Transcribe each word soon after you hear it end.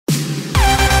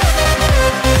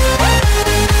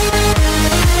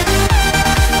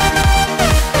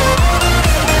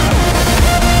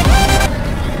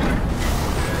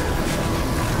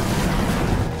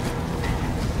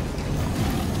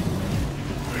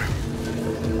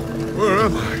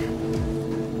am I?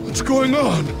 What's going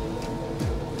on?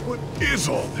 What is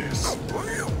all this?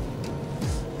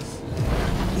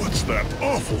 What's that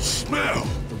awful smell?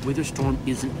 The wither storm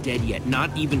isn't dead yet,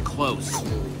 not even close.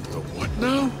 The what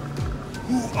now?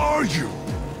 Who are you?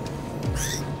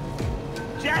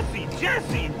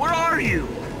 Jesse, where are you?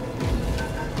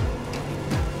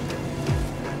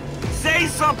 Say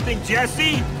something,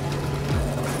 Jesse!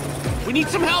 We need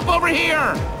some help over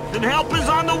here! Then help is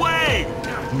on the way!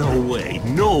 No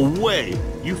way!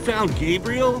 You found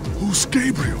Gabriel? Who's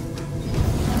Gabriel?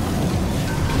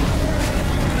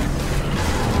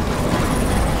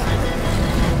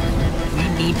 We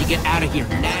need to get out of here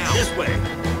now! This way!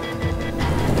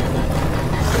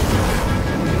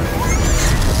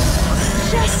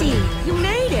 Jesse, you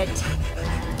made it!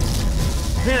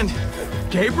 And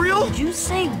Gabriel? Did you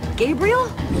say Gabriel?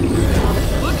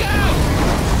 Look out!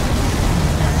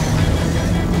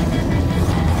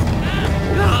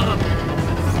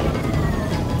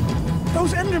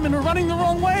 Those Endermen are running the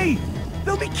wrong way!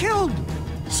 They'll be killed!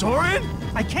 Soren?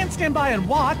 I can't stand by and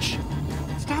watch.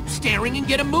 Stop staring and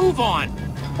get a move on!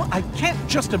 Well, I can't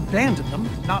just abandon them,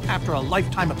 not after a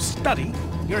lifetime of study.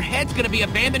 Your head's gonna be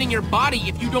abandoning your body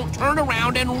if you don't turn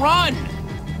around and run!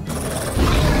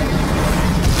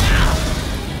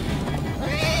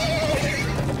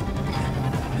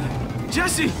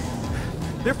 Jesse!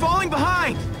 They're falling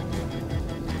behind!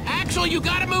 Axel, you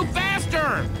gotta move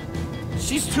faster!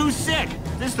 She's too sick.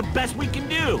 This is the best we can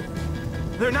do.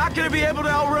 They're not gonna be able to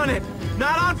outrun it!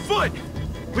 Not on foot!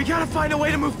 We gotta find a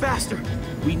way to move faster!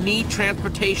 We need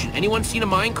transportation. Anyone seen a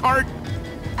minecart?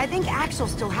 I think Axel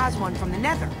still has one from the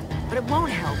Nether, but it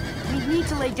won't help. We need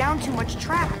to lay down too much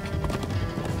track.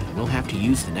 We'll have to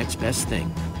use the next best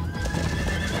thing.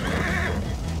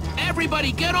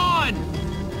 Everybody, get on!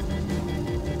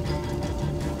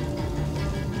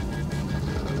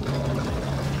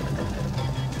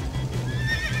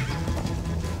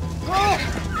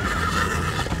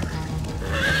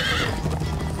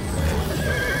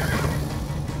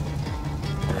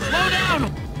 Slow down!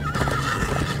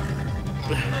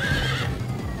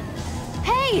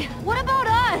 Hey, what about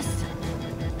us?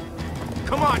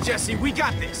 Come on, Jesse, we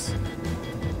got this!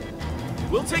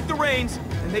 We'll take the reins,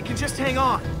 and they can just hang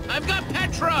on. I've got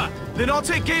Petra! Then I'll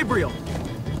take Gabriel.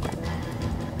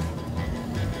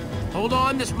 Hold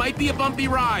on, this might be a bumpy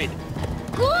ride.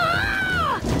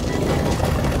 Ah!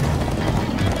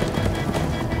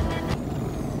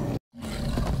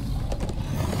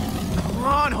 Come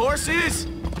on, horses!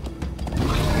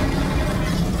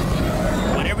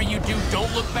 Whatever you do,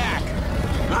 don't look back.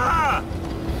 Ah!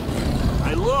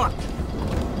 I looked.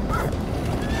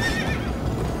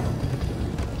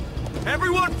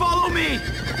 Everyone follow me!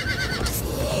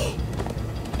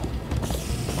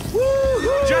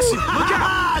 Jesse, look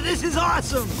out! This is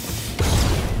awesome!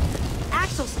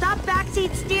 Axel, stop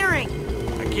backseat steering!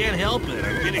 I can't help it.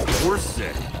 I'm getting horse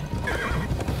sick.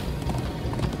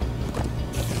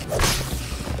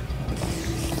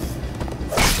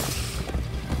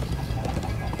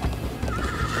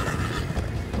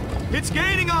 It's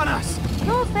gaining on us!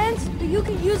 No offense, but you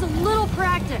could use a little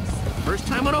practice. First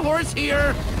time on a horse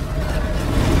here.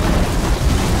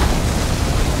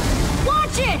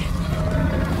 Watch it!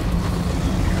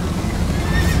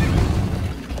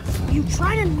 You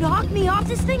trying to knock me off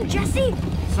this thing, Jesse?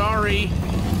 Sorry.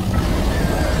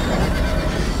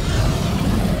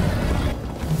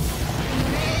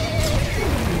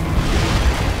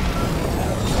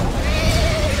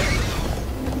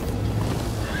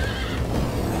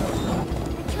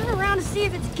 I turn around to see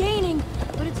if it's gaining,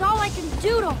 but it's all I can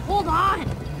do to hold on.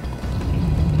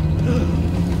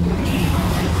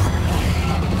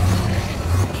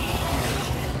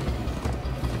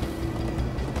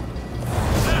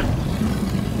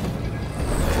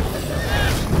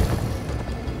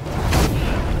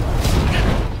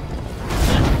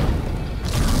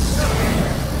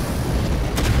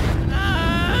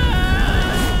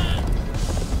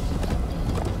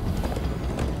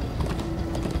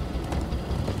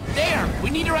 We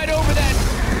need to ride over that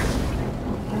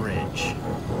bridge.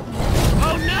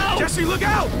 Oh no! Jesse, look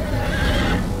out!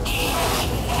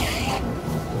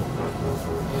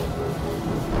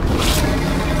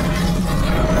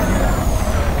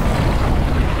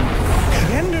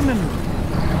 The Enderman!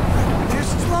 They're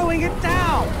slowing it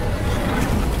down!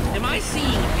 Am I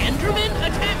seeing Endermen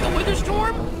attack a wither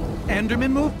storm?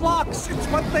 Endermen move blocks, it's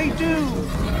what they do!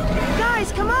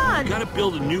 Guys, come on! Gotta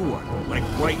build a new one, like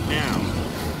right now.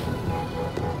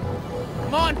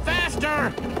 Come on,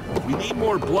 faster! We need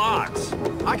more blocks.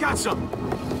 I got some!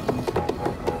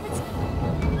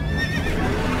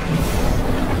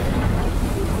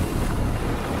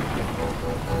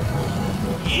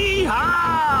 Yeehaw!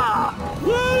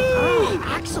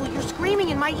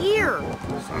 my ear!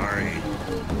 Sorry.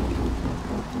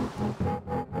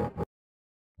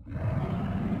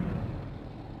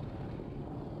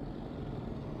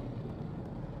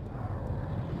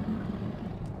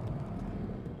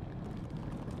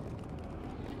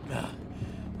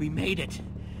 We made it.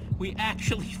 We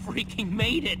actually freaking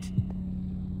made it!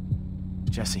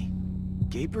 Jesse,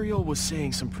 Gabriel was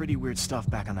saying some pretty weird stuff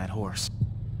back on that horse.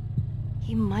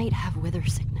 He might have wither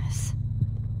sickness.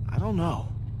 I don't know.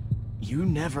 You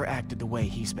never acted the way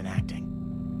he's been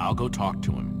acting. I'll go talk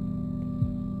to him.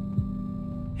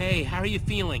 Hey, how are you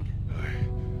feeling?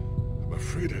 I'm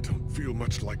afraid I don't feel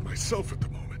much like myself at the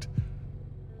moment.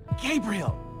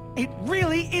 Gabriel, it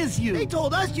really is you! They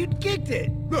told us you'd kicked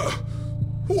it.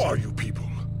 Who are you people?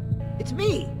 It's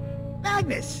me,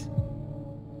 Magnus.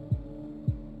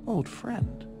 Old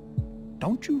friend,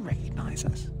 don't you recognize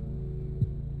us?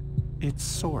 It's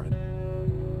Soren.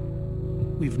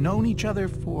 We've known each other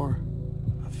for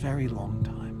a very long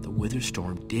time. The wither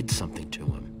storm did something to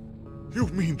him. You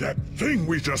mean that thing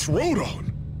we just rode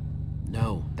on?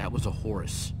 No, that was a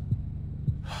horse.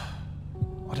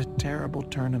 What a terrible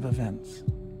turn of events.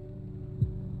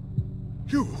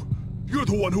 You're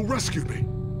the one who rescued me.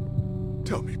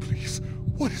 Tell me, please,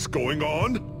 what is going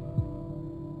on?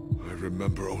 I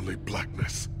remember only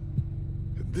blackness.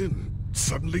 And then,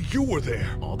 suddenly you were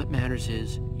there. All that matters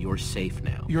is, you're safe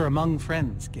now. You're among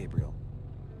friends, Gabriel.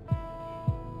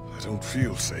 I don't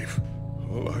feel safe.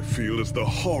 All I feel is the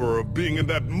horror of being in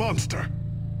that monster.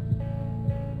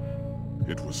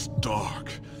 It was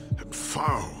dark and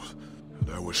foul,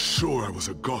 and I was sure I was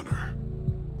a goner.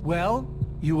 Well,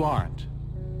 you aren't.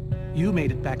 You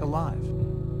made it back alive,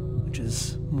 which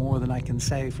is more than I can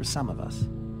say for some of us.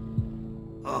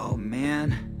 Oh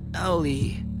man,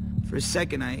 Ellie. For a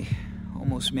second I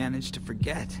almost managed to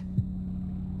forget.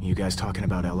 You guys talking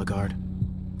about Ellegaard?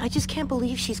 I just can't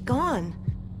believe she's gone.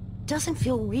 Doesn't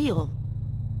feel real.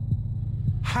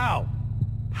 How?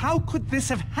 How could this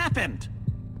have happened?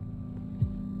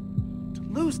 To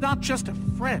lose not just a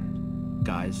friend.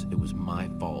 Guys, it was my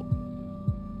fault.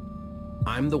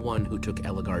 I'm the one who took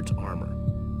Ellegaard's armor.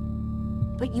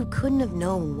 But you couldn't have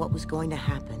known what was going to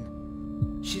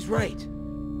happen. She's right.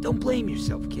 Don't blame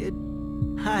yourself, kid.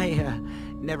 I,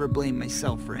 never blame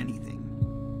myself for anything.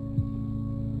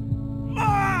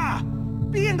 Ah!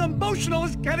 Being emotional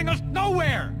is getting us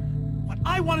nowhere! What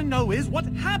I want to know is what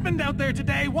happened out there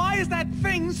today? Why is that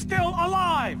thing still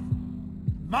alive?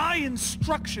 My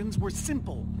instructions were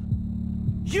simple.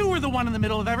 You were the one in the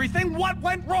middle of everything. What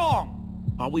went wrong?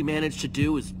 All we managed to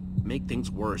do is make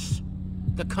things worse.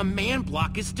 The command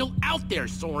block is still out there,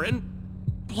 Soren!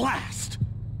 Blast!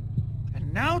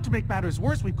 And now, to make matters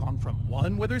worse, we've gone from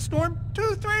 1 wither storm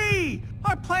to 3!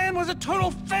 Our plan was a total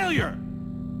failure!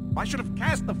 I should have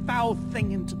cast the foul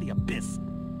thing into the abyss.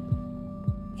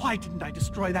 Why didn't I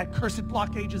destroy that cursed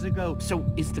block ages ago? So,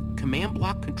 is the command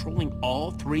block controlling all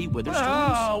 3 wither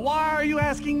storms? Oh, why are you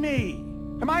asking me?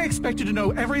 Am I expected to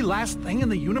know every last thing in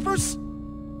the universe?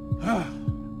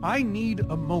 I need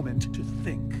a moment to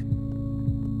think.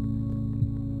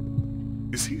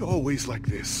 Is he always like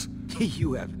this?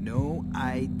 You have no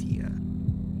idea.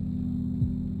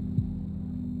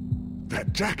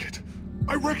 That jacket!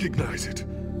 I recognize it!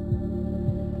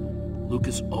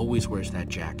 Lukas always wears that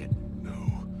jacket.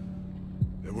 No.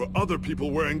 There were other people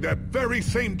wearing that very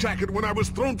same jacket when I was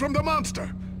thrown from the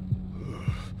monster!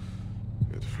 Ugh.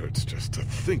 It hurts just to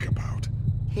think about.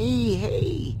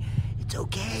 Hey, it's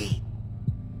okay.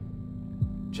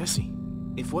 Jesse,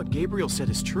 if what Gabriel said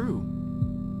is true...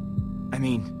 I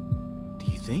mean, do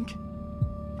you think?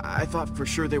 I thought for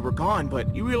sure they were gone,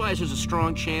 but... You realize there's a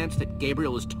strong chance that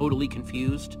Gabriel is totally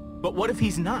confused? But what if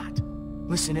he's not?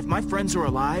 Listen, if my friends are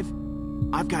alive,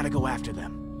 I've got to go after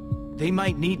them. They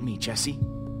might need me, Jesse.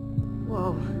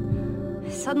 Whoa. I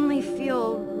suddenly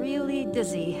feel really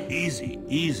dizzy. Easy,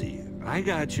 easy. I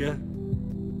gotcha.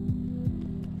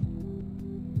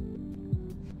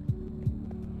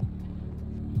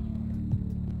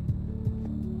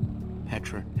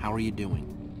 Petra, how are you doing?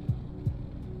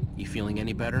 You feeling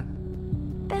any better?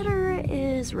 Better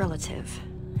is relative.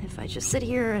 If I just sit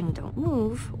here and don't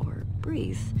move or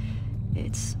breathe,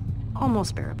 it's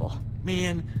almost bearable.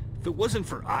 Man, if it wasn't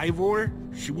for IVOR,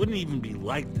 she wouldn't even be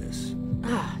like this.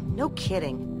 Ah, no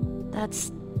kidding.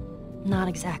 That's not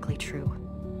exactly true.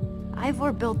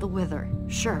 Ivor built the Wither,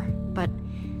 sure, but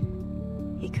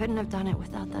he couldn't have done it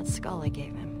without that skull I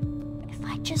gave him. If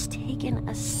I'd just taken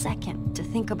a second to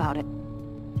think about it,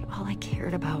 all I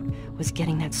cared about was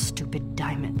getting that stupid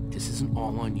diamond. This isn't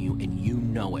all on you, and you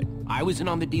know it. I was in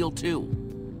on the deal, too.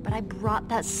 But I brought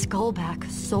that skull back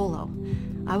solo.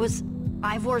 I was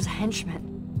Ivor's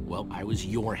henchman. Well, I was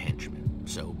your henchman.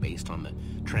 so based on the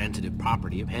transitive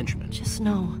property of henchmen. Just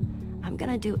know, I'm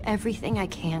gonna do everything I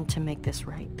can to make this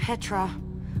right. Petra,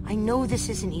 I know this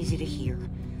isn't easy to hear,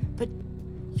 but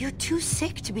you're too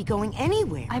sick to be going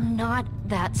anywhere. I'm not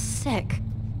that sick.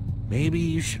 Maybe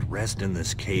you should rest in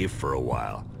this cave for a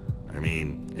while. I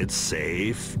mean, it's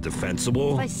safe,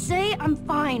 defensible. If I say I'm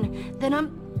fine, then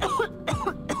I'm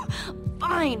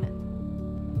fine.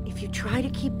 If you try to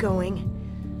keep going,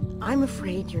 I'm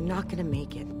afraid you're not gonna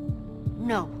make it.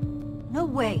 No. No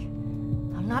way.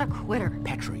 I'm not a quitter.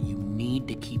 Petra, you need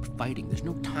to keep fighting. There's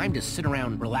no time to sit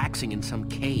around relaxing in some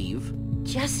cave.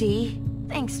 Jesse.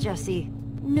 Thanks, Jesse.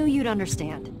 Knew you'd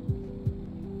understand.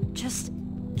 Just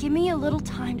give me a little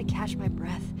time to catch my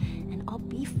breath, and I'll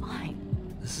be fine.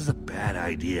 This is a bad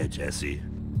idea, Jesse.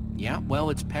 Yeah, well,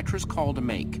 it's Petra's call to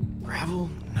make. Gravel?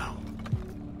 No.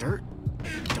 Dirt?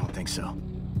 Don't think so.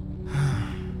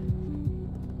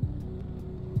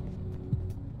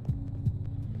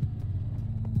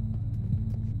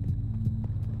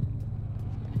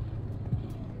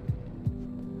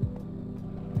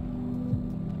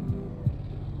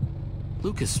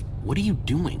 Lukas, what are you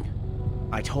doing?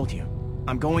 I told you.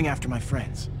 I'm going after my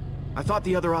friends. I thought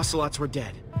the other ocelots were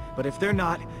dead, but if they're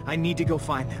not, I need to go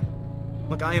find them.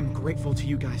 Look, I am grateful to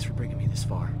you guys for bringing me this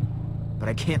far, but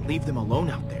I can't leave them alone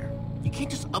out there. You can't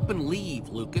just up and leave,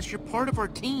 Lukas. You're part of our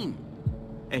team.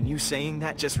 And you saying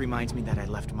that just reminds me that I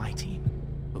left my team.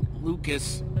 But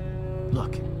Lukas...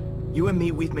 Look, you and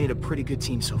me, we've made a pretty good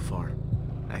team so far.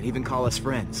 I'd even call us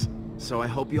friends, so I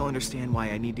hope you'll understand why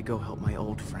I need to go help my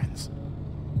old friends.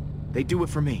 They do it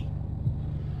for me.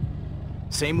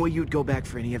 Same way you'd go back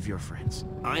for any of your friends.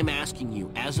 I'm asking you,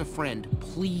 as a friend,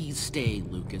 please stay,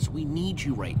 Lukas. We need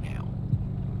you right now.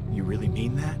 You really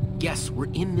mean that? Yes, we're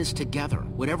in this together.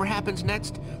 Whatever happens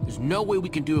next, there's no way we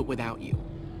can do it without you.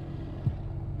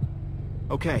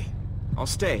 Okay, I'll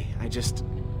stay. I just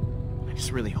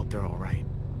really hope they're all right.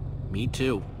 Me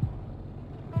too.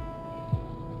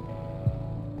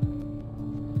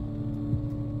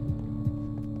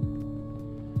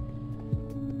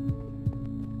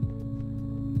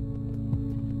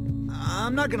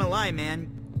 I'm not gonna lie, man,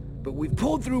 but we've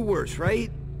pulled through worse, right?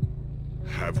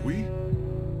 Have we?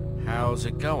 How's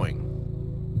it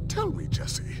going? Tell me,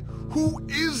 Jesse, who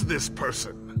is this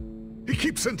person? He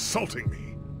keeps insulting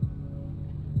me.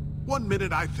 One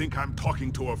minute I think I'm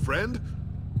talking to a friend,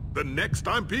 the next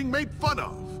I'm being made fun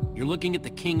of. You're looking at the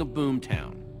King of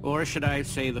Boomtown. Or should I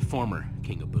say the former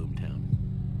King of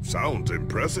Boomtown? Sounds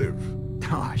impressive.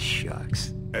 Aw,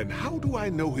 shucks. And how do I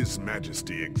know His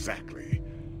Majesty exactly?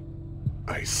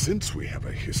 I sense we have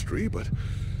a history, but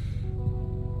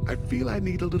I feel I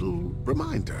need a little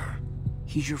reminder.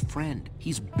 He's your friend.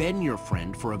 He's been your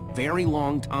friend for a very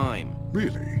long time.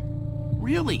 Really?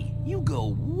 Really? You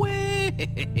go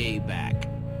way back.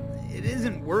 It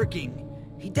isn't working.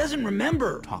 He doesn't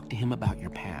remember. Talk to him about your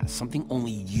past, something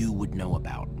only you would know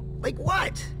about. Like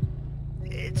what?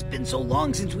 It's been so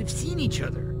long since we've seen each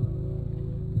other.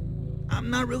 I'm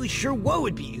not really sure what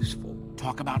would be useful.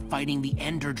 Talk about fighting the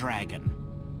Ender Dragon.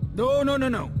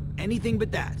 No. Anything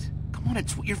but that. Come on,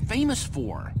 it's what you're famous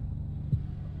for.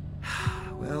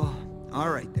 Well,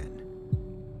 alright then.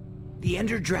 The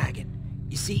Ender Dragon.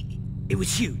 You see, it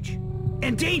was huge.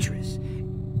 And dangerous.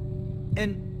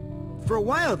 And for a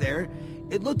while there,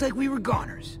 it looked like we were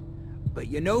goners. But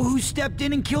you know who stepped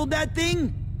in and killed that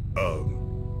thing?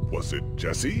 Was it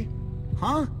Jesse?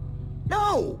 Huh?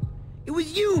 No! It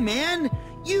was you, man!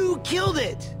 You killed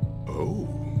it!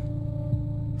 Oh.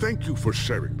 Thank you for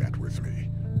sharing that with me.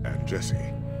 And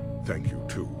Jesse, thank you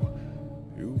too.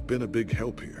 You've been a big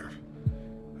help here.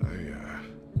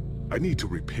 I need to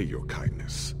repay your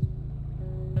kindness.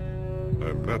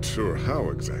 I'm not sure how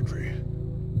exactly.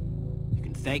 You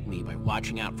can thank me by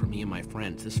watching out for me and my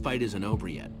friends. This fight isn't over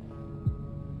yet.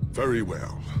 Very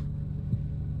well.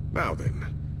 Now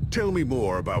then, tell me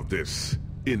more about this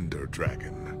Ender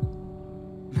Dragon.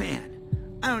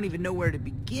 Man, I don't even know where to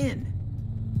begin.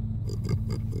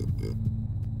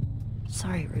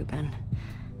 Sorry, Ruben.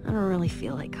 I don't really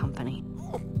feel like company.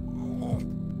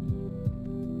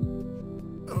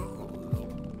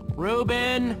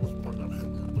 Ruben!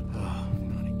 Oh,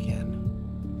 not again.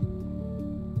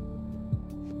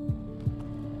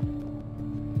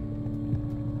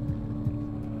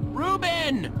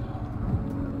 Ruben!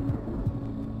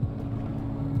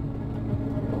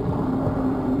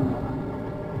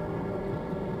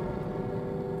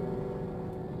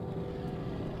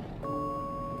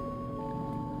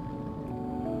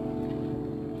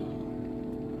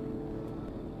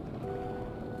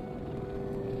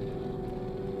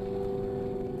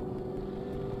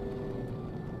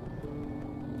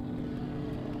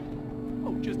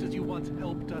 just as you once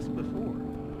helped us before.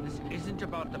 This isn't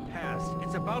about the past,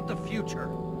 it's about the future.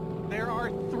 There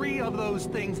are 3 of those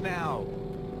things now.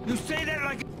 You say that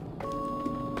like...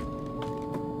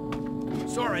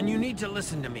 Soren, you need to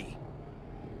listen to me.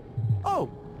 Oh,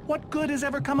 what good has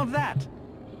ever come of that?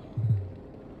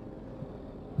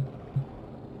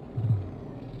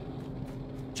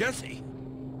 Jesse,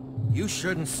 you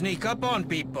shouldn't sneak up on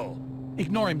people.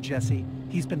 Ignore him, Jesse.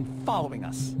 He's been following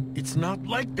us. It's not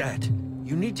like that.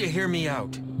 You need to hear me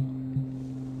out.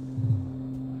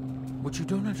 What you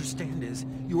don't understand is,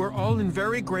 you are all in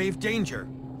very grave danger.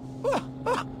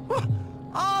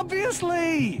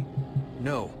 Obviously!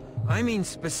 No, I mean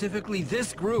specifically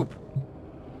this group.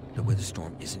 The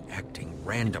Witherstorm isn't acting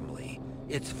randomly.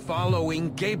 It's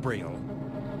following Gabriel.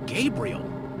 Gabriel?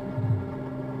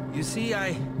 You see,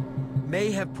 I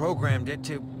may have programmed it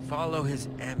to follow his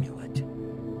amulet.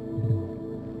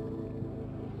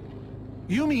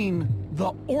 You mean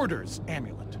the Order's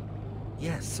amulet?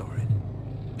 Yes, Soren.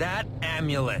 That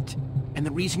amulet. And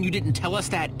the reason you didn't tell us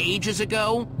that ages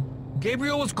ago?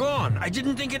 Gabriel was gone. I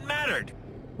didn't think it mattered.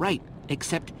 Right,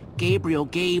 except Gabriel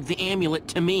gave the amulet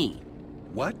to me.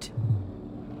 What?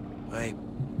 I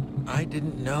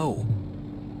didn't know.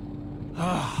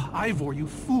 Ivor, you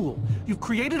fool. You've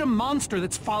created a monster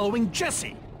that's following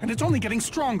Jesse, and it's only getting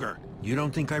stronger. You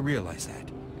don't think I realize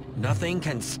that? Nothing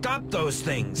can stop those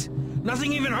things.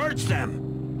 Nothing even hurts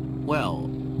them. Well,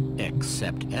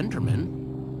 except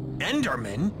Enderman.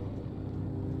 Enderman?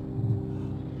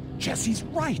 Jesse's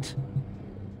right.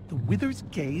 The Wither's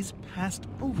gaze passed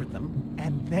over them,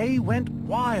 and they went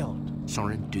wild.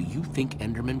 Soren, do you think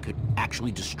Enderman could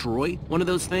actually destroy one of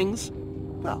those things?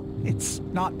 Well, it's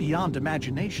not beyond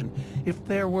imagination. If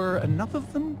there were enough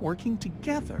of them working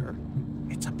together,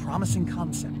 it's a promising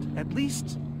concept, at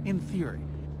least in theory.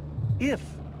 If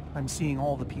I'm seeing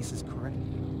all the pieces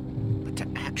correctly. But to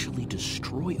actually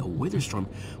destroy a Witherstorm,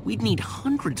 we'd need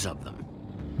hundreds of them.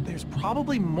 There's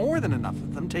probably more than enough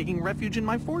of them taking refuge in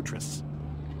my fortress.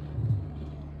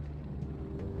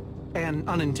 An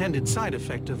unintended side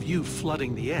effect of you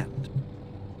flooding the end.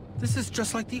 This is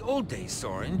just like the old days,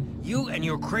 Soren. You and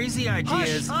your crazy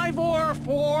ideas... Hush, Ivor,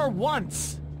 for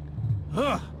once!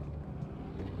 Ugh.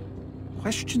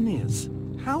 Question is,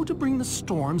 how to bring the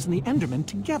Storms and the Endermen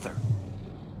together?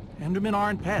 Endermen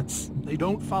aren't pets. They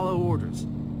don't follow orders.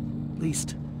 At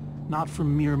least, not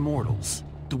from mere mortals.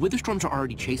 The Witherstorms are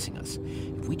already chasing us.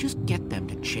 If we just get them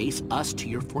to chase us to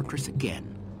your fortress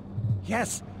again...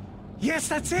 Yes! Yes,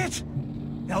 that's it!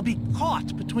 They'll be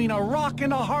caught between a rock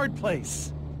and a hard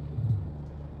place.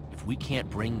 If we can't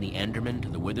bring the Endermen to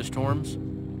the Witherstorms,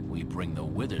 we bring the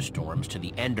Witherstorms to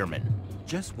the Endermen.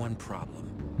 Just one problem.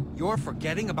 You're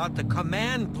forgetting about the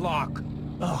command block.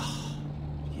 Ugh.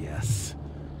 Yes.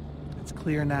 It's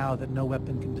clear now that no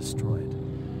weapon can destroy it.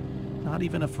 Not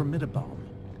even a formidabomb.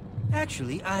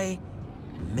 Actually, I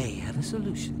may have a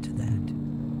solution to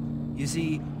that. You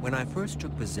see, when I first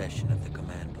took possession of the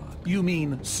command block... You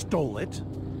mean stole it?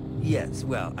 Yes,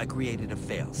 well, I created a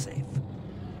failsafe.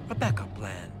 A backup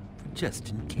plan, for just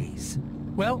in case.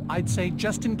 Well, I'd say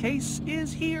just in case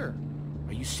is here.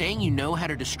 Are you saying you know how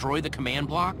to destroy the command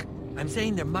block? I'm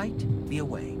saying there might be a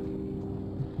way.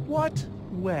 What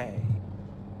way?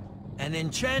 An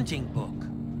enchanting book.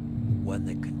 One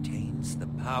that contains the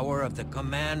power of the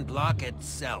command block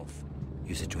itself.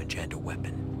 Use it to enchant a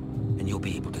weapon, and you'll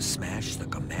be able to smash the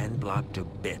command block to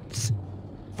bits.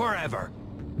 Forever!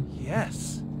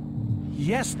 Yes.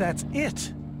 Yes, that's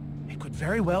it. It could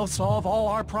very well solve all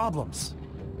our problems.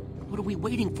 What are we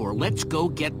waiting for? Let's go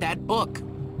get that book.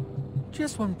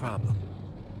 Just one problem.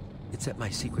 It's at my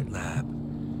secret lab,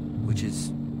 which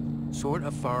is sort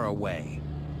of far away.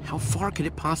 How far could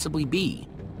it possibly be?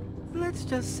 Let's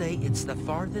just say it's the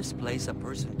farthest place a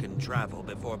person can travel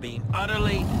before being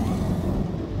utterly...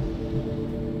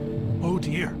 Oh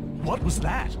dear, what was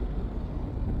that?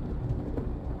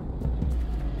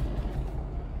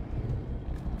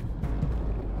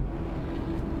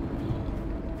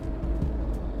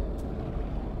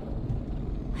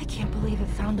 I can't believe it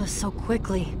found us so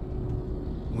quickly.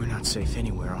 We're not safe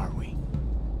anywhere, are we?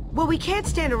 Well, we can't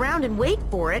stand around and wait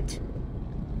for it.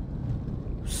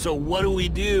 So what do we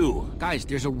do? Guys,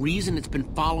 there's a reason it's been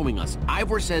following us.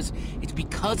 Ivor says it's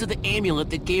because of the amulet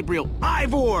that Gabriel...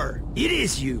 Ivor! It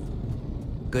is you!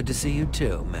 Good to see you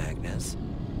too, Magnus.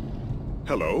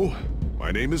 Hello,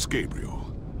 my name is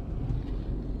Gabriel.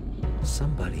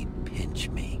 Somebody pinch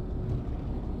me.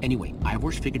 Anyway,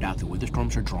 Ivor's figured out the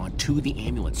Witherstorms are drawn to the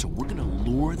amulet, so we're gonna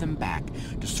lure them back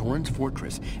to Soren's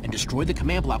fortress and destroy the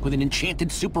command block with an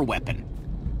enchanted super weapon.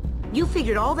 You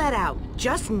figured all that out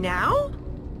just now?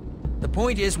 The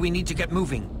point is, we need to get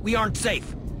moving. We aren't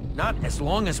safe. Not as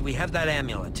long as we have that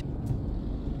amulet.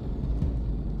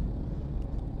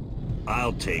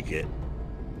 I'll take it.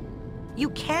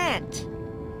 You can't.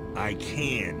 I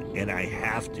can, and I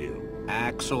have to.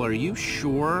 Axel, are you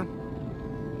sure?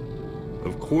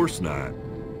 Of course not.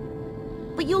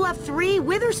 But you'll have 3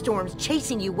 wither storms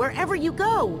chasing you wherever you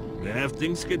go. And if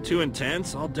things get too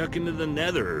intense, I'll duck into the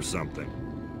nether or something.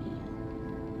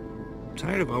 I'm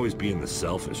tired of always being the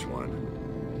selfish one.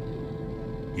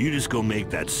 You just go make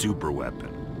that super weapon.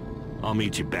 I'll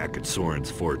meet you back at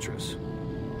Soren's fortress.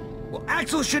 Well,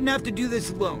 Axel shouldn't have to do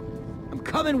this alone. I'm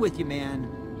coming with you, man.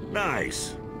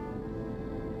 Nice.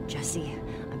 Jesse,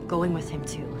 I'm going with him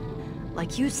too.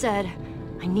 Like you said,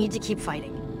 I need to keep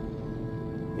fighting.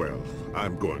 Well,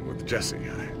 I'm going with Jesse.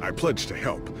 I pledged to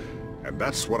help, and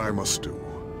that's what I must do.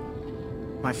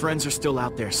 My friends are still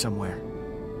out there somewhere.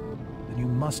 Then you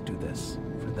must do this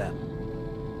for them.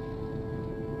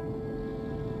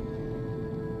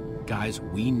 Guys,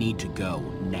 we need to go,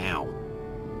 now.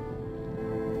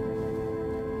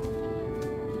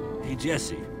 Hey,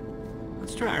 Jesse.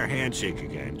 Let's try our handshake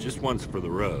again, just once for the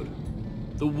road.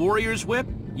 The Warrior's Whip?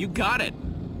 You got it.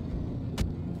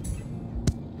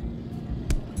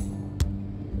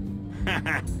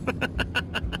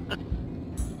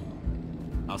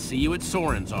 I'll see you at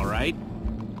Soren's, all right?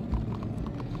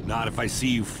 Not if I see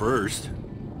you first.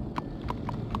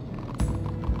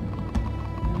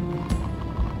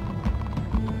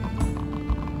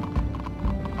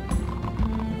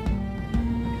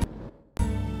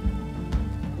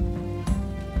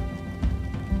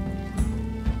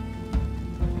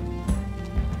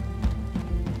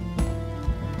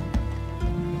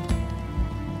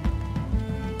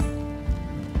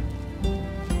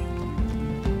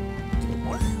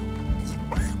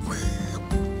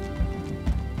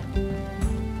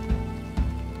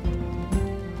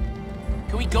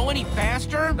 Go any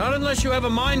faster? Not unless you have a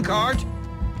minecart.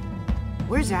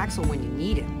 Where's Axel when you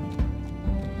need him?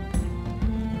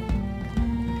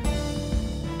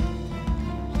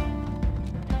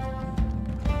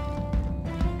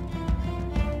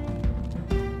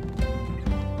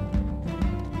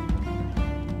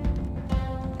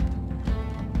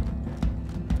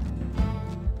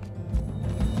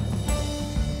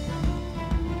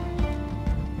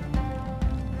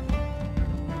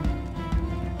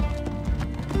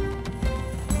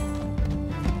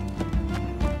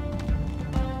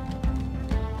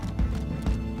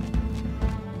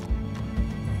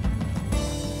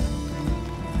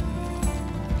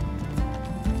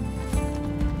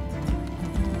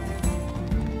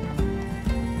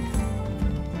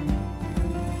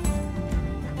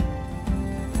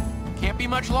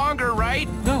 Much longer, right?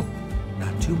 No,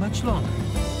 not too much longer.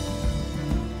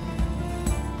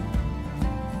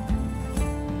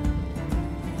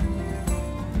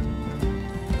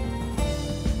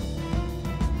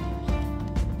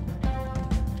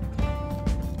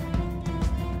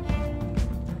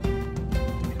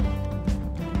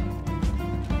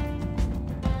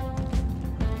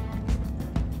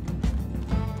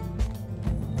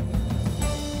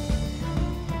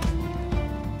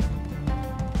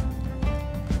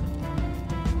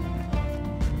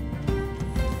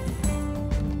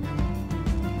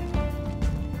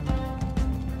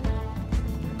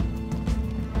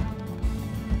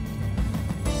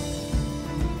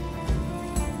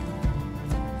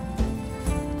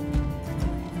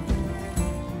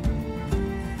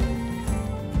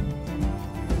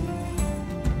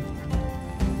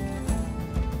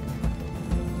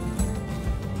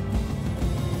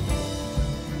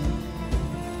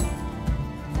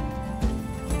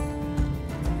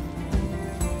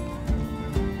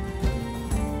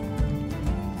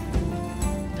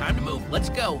 Let's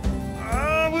go.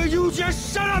 Will you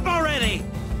just shut up already?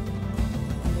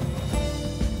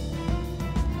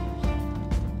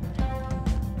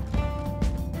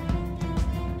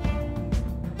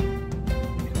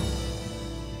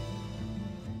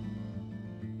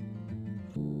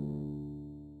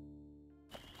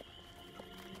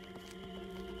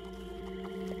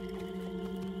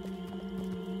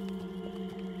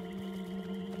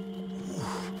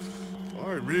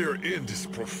 My rear end is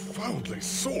profoundly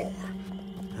sore.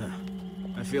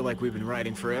 I feel like we've been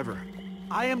riding forever.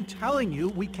 I am telling you,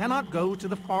 we cannot go to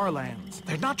the far lands.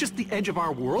 They're not just the edge of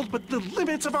our world, but the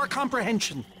limits of our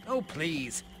comprehension. Oh,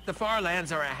 please. The far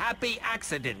lands are a happy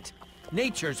accident.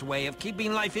 Nature's way of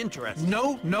keeping life interesting.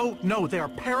 No, no, no. They are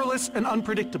perilous and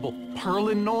unpredictable.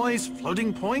 Purlin noise,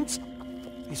 floating points.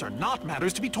 These are not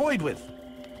matters to be toyed with.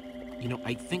 You know,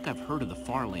 I think I've heard of the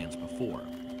far lands before.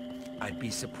 I'd be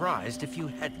surprised if you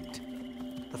hadn't.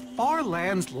 The far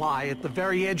lands lie at the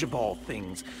very edge of all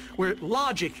things, where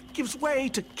logic gives way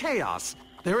to chaos.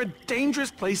 They're a dangerous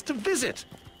place to visit,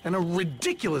 and a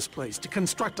ridiculous place to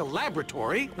construct a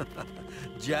laboratory.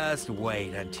 Just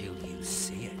wait until you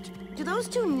see it. Do those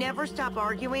two never stop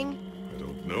arguing? I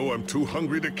don't know, I'm too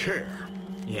hungry to care.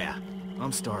 Yeah,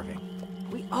 I'm starving.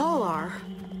 We all are.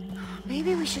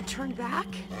 Maybe we should turn back?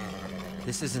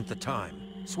 This isn't the time.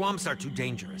 Swamps are too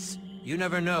dangerous. You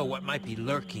never know what might be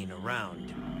lurking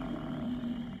around.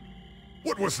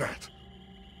 What was that?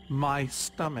 My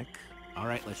stomach. All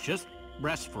right, let's just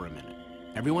rest for a minute.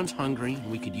 Everyone's hungry, and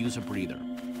we could use a breather.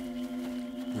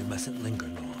 We mustn't linger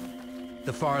long.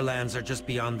 The far lands are just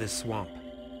beyond this swamp.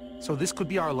 So this could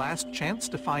be our last chance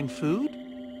to find food?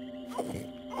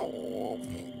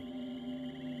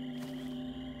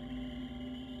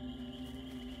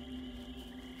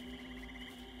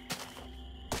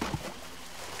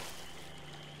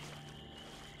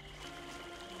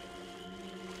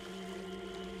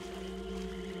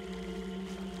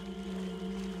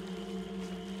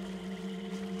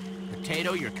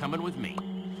 Potato, you're coming with me.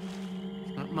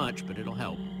 It's not much, but it'll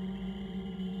help.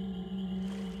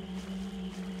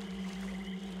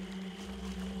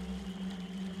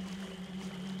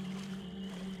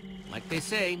 Like they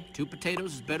say, 2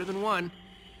 potatoes is better than 1.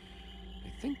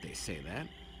 I think they say that.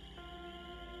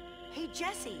 Hey,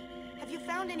 Jesse, have you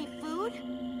found any food?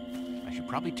 I should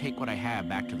probably take what I have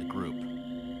back to the group.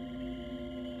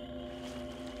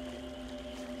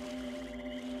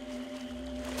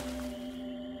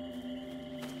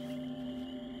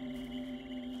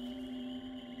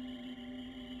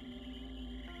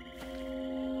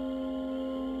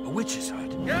 A witch's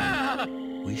hut. Ah!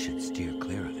 We should steer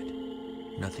clear of it.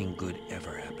 Nothing good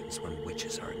ever happens when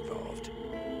witches are involved.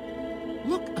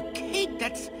 Look, a cake!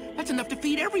 That's enough to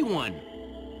feed everyone!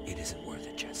 It isn't worth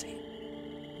it, Jesse.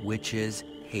 Witches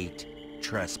hate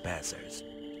trespassers.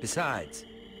 Besides,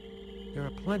 there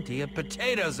are plenty of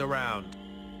potatoes around.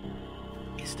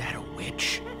 Is that a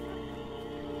witch?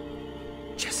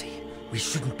 Jesse, we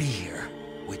shouldn't be here.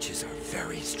 Witches are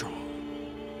very strong.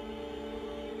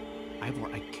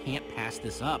 Ivor, I can't pass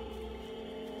this up.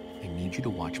 I need you to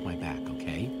watch my back,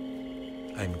 okay?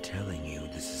 I'm telling you,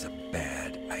 this is a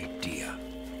bad idea.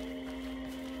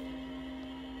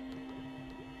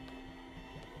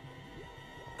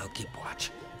 I'll keep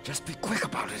watch. Just be quick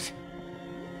about it.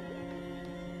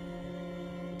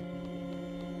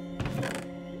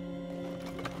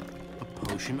 A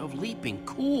potion of leaping.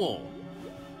 Cool!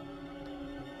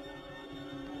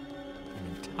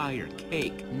 An entire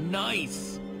cake.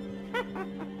 Nice!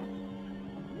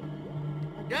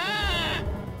 Ah!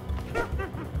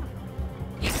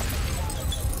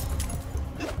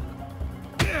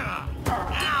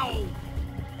 Ow!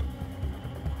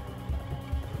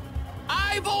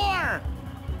 Ivor!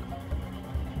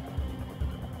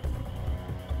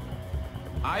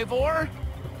 Ivor?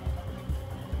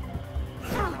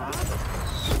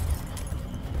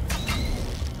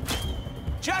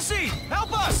 Jesse,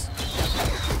 help us!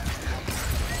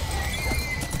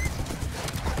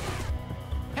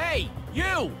 Hey,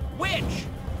 you! Witch!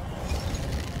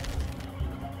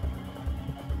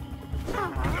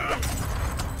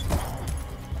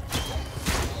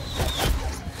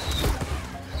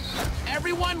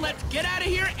 Everyone, let's get out of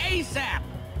here ASAP!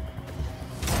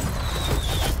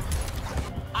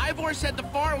 Ivor said the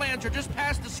far lands are just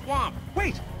past the swamp.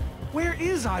 Wait, where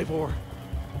is Ivor?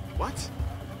 What?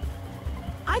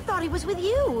 I thought he was with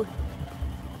you.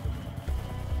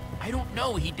 I don't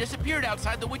know. He disappeared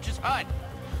outside the witch's hut.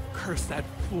 Curse that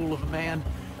fool of a man.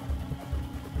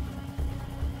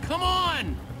 Come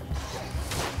on!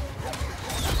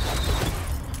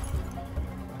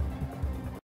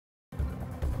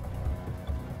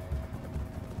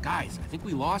 Guys, I think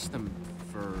we lost them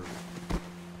for...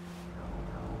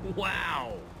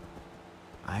 Wow!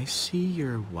 I see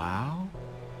your wow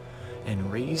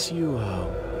and raise you a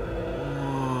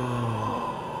whoa.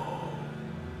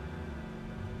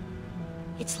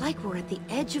 It's like we're at the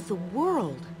edge of the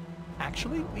world.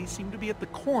 Actually, we seem to be at the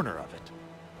corner of it.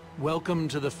 Welcome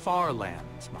to the far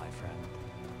lands, my friend.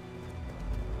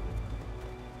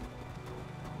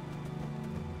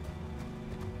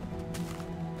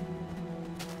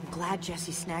 I'm glad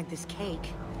Jesse snagged this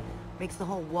cake. Makes the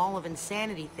whole wall of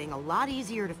insanity thing a lot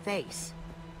easier to face.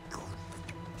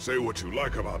 Say what you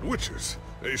like about witches.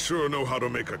 They sure know how to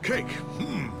make a cake.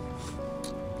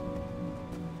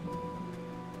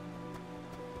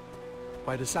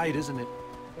 Quite a sight, isn't it?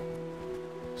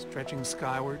 Stretching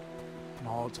skyward in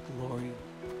all its glory.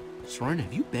 Soren,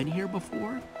 have you been here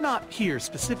before? Not here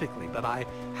specifically, but I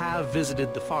have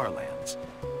visited the far lands.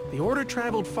 The Order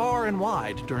traveled far and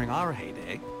wide during our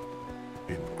heyday.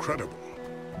 Incredible.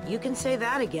 You can say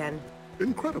that again.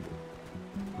 Incredible.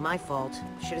 My fault.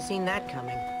 Should have seen that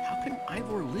coming. How can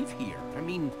Ivor live here? I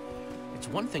mean, it's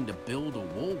one thing to build a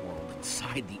wool world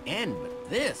inside the end, but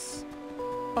this...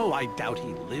 Oh, I doubt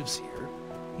he lives here.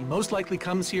 He most likely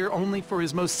comes here only for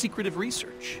his most secretive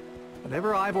research.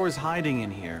 Whatever Ivor's hiding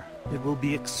in here, it will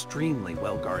be extremely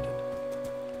well guarded.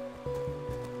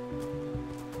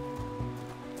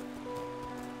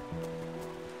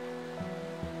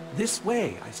 This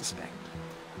way, I suspect.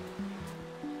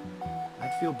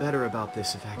 I'd feel better about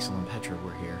this if Axel and Petra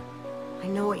were here. I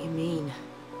know what you mean.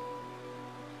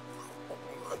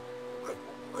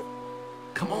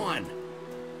 Come on!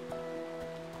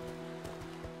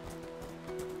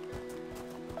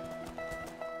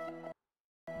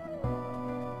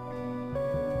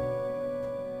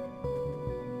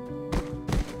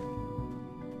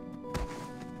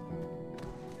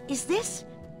 Is this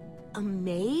a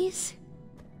maze?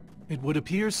 It would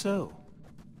appear so.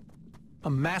 A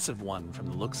massive one from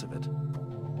the looks of it.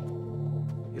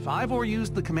 If Ivor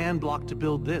used the command block to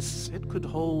build this, it could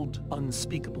hold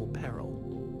unspeakable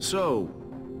peril. So,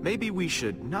 maybe we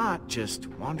should not just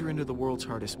wander into the world's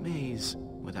hardest maze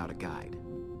without a guide.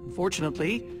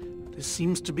 Unfortunately, this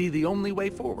seems to be the only way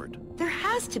forward. There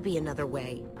has to be another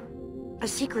way. A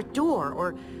secret door,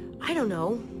 or, I don't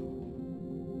know,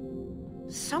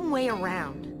 some way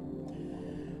around.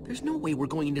 There's no way we're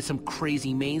going into some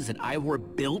crazy maze that Ivor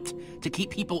built to keep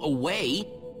people away.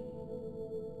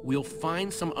 We'll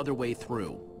find some other way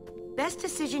through. Best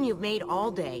decision you've made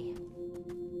all day.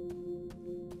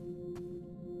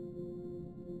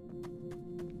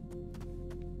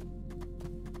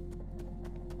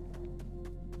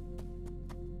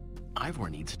 Ivor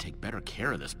needs to take better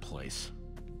care of this place.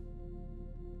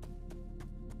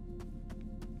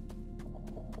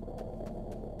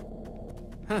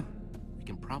 Huh. We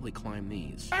can probably climb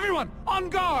these. Everyone, on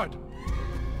guard!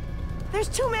 There's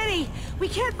too many! We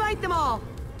can't fight them all!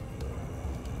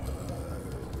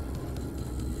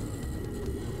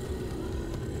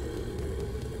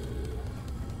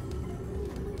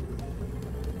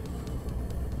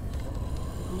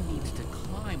 Who needs to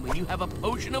climb when you have a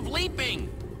potion of leaping?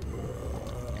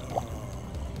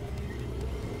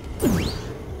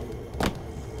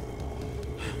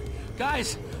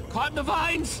 Guys, caught in the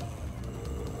vines!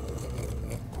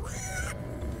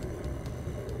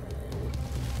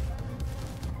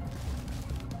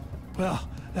 Well,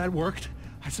 that worked,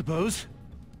 I suppose.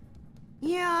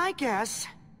 Yeah, I guess.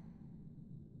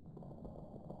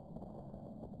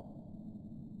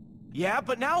 Yeah,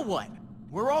 but now what?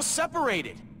 We're all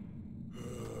separated.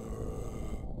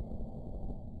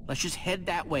 Let's just head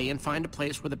that way and find a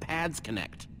place where the paths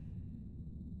connect.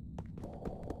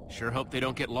 Sure hope they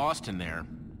don't get lost in there.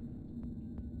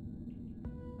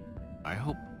 I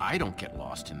hope I don't get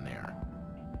lost in there.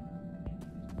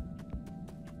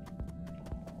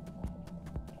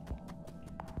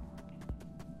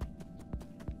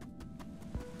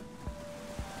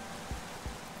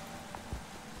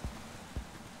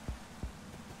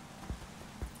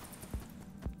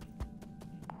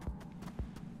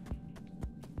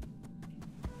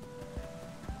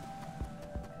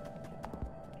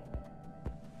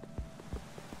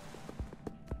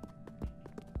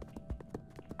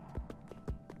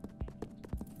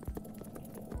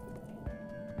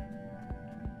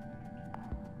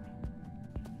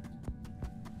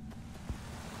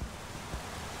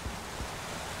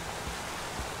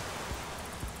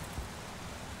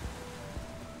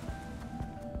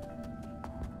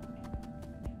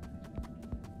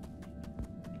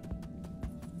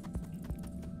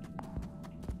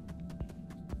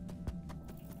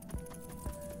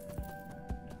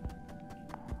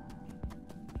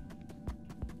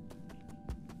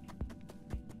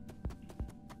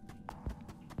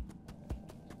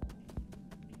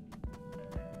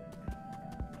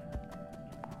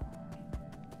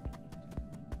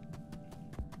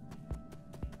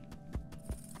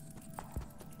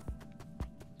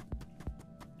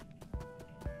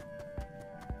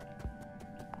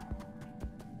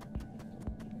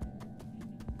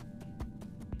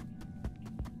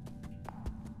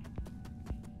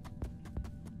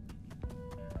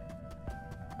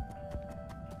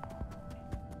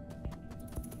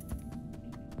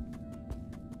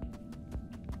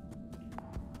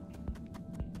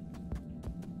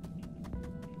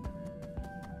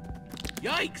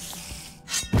 Yikes!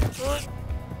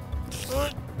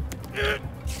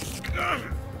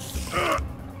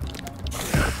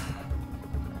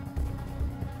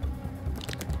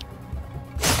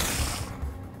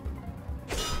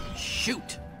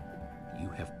 Shoot! You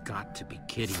have got to be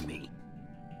kidding me.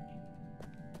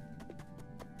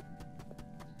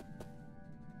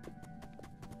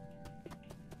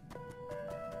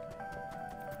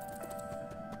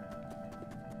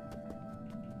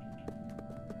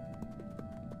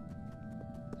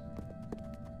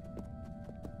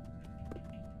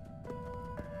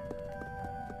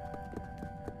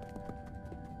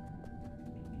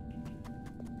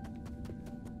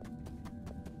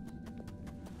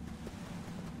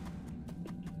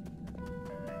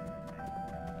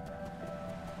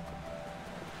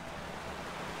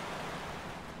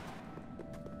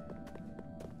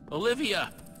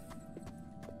 Olivia!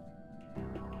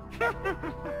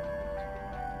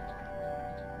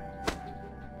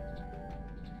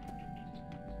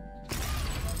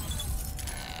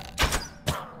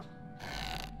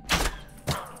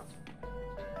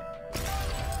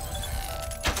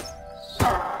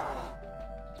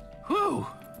 Whew!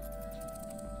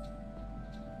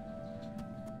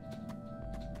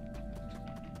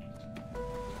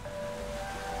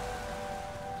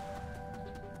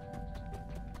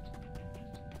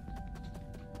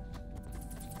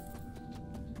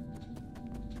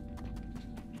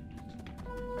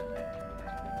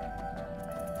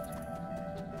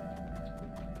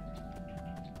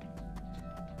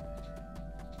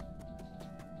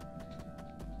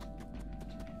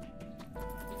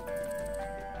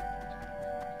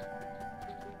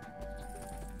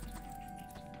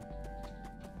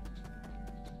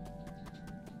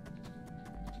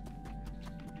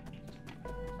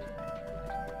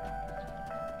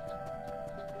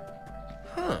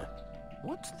 Huh.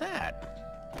 What's that?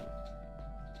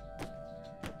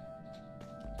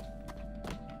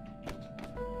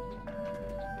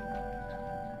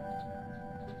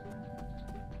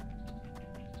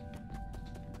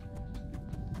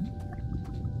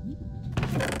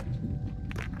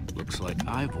 Looks like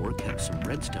Ivor kept some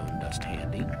redstone dust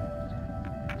handy.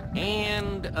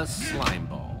 And a slime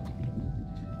ball.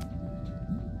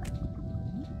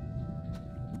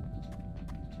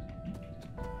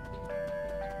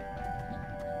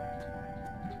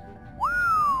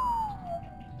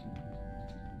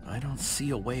 I don't see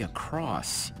a way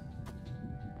across.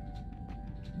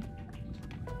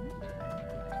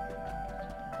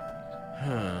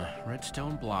 Huh,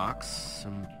 redstone blocks,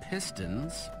 some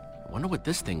pistons. I wonder what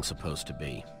this thing's supposed to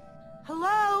be.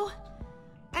 Hello?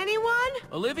 Anyone?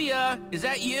 Olivia, is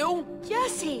that you?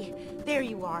 Jesse! There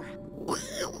you are.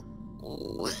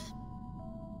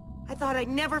 I thought I'd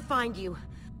never find you.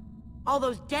 All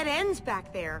those dead ends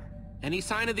back there. Any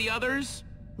sign of the others?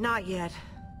 Not yet.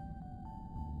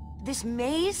 This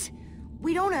maze?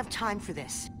 We don't have time for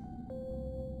this.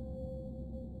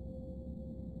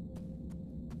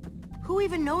 Who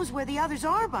even knows where the others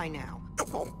are by now?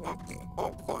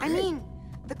 I mean,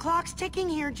 the clock's ticking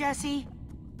here, Jesse.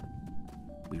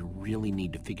 We really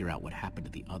need to figure out what happened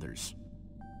to the others.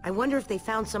 I wonder if they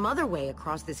found some other way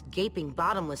across this gaping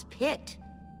bottomless pit.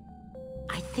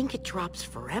 I think it drops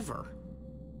forever.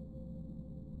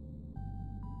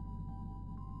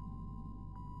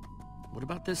 What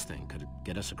about this thing? Could it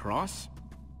get us across?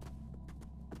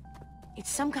 It's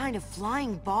some kind of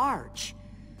flying barge.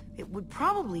 It would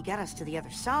probably get us to the other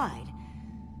side,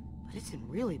 but it's in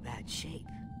really bad shape.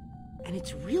 And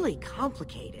it's really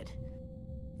complicated.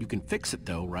 You can fix it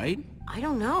though, right? I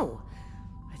don't know.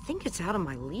 I think it's out of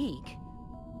my league.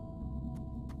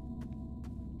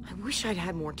 I wish I'd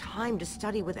had more time to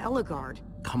study with Ellegaard.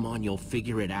 Come on, you'll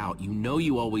figure it out. You know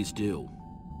you always do.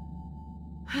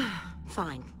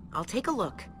 Fine, I'll take a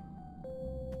look.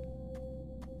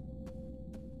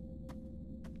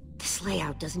 This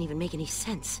layout doesn't even make any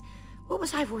sense. What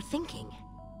was Ivor thinking?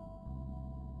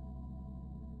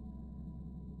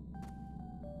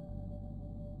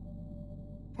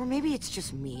 Or maybe it's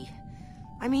just me.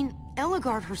 I mean,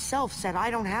 Ellegaard herself said I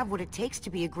don't have what it takes to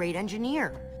be a great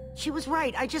engineer. She was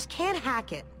right, I just can't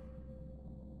hack it.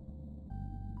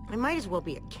 I might as well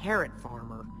be a carrot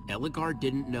farmer. Ellegaard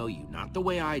didn't know you, not the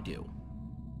way I do.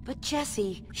 But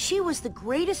Jessie, she was the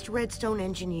greatest redstone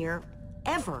engineer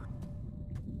ever.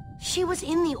 She was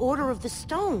in the Order of the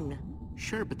Stone.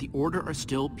 Sure, but the Order are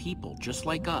still people, just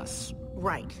like us.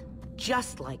 Right,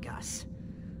 just like us.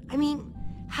 I mean,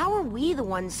 how are we the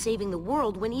ones saving the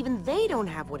world when even they don't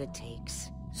have what it takes?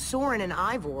 Soren and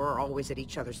Ivor are always at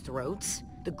each other's throats.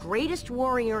 The greatest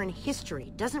warrior in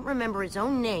history doesn't remember his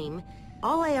own name.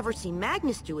 All I ever see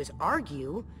Magnus do is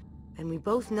argue, and we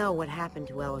both know what happened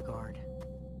to Ellegaard.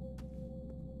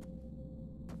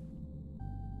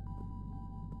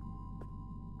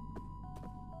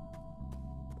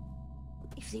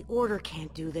 If the Order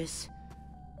can't do this,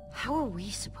 how are we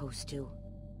supposed to?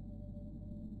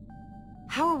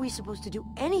 How are we supposed to do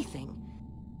anything?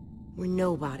 We're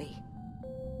nobody.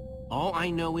 All I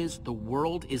know is the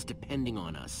world is depending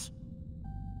on us.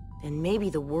 Then maybe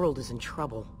the world is in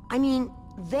trouble. I mean,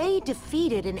 they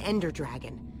defeated an Ender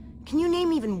Dragon. Can you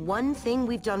name even one thing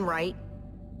we've done right?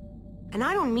 And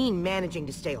I don't mean managing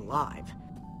to stay alive.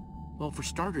 Well, for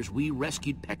starters, we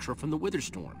rescued Petra from the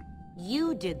Witherstorm.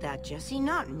 You did that, Jesse,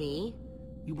 not me.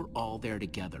 We were all there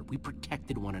together. We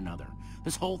protected one another.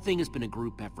 This whole thing has been a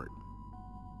group effort.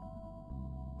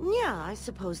 Yeah, I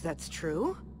suppose that's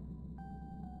true.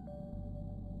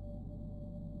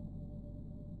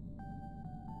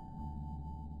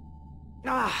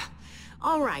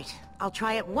 All right. I'll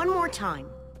try it one more time.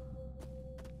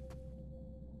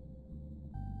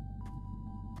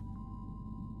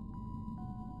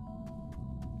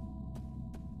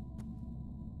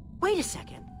 Wait a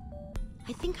second.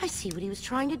 I think I see what he was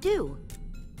trying to do.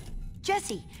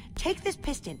 Jesse, take this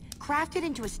piston, craft it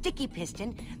into a sticky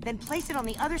piston, then place it on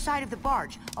the other side of the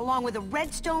barge, along with a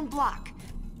redstone block.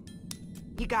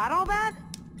 You got all that?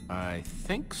 I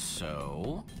think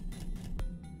so.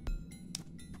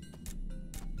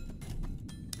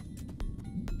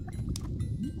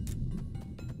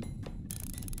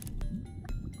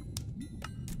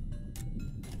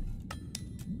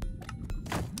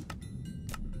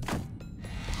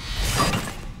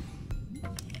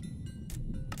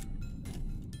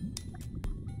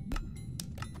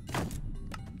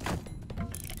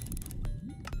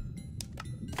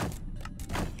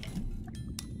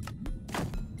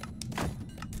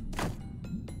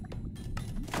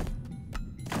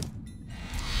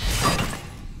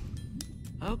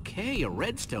 Okay, a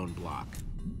redstone block.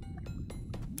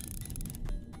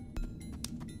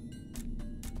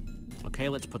 Okay,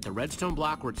 let's put the redstone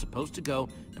block where it's supposed to go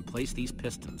and place these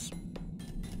pistons.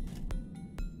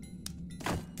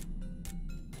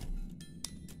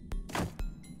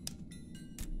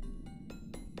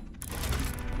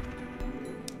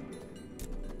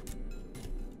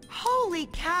 Holy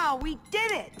cow, we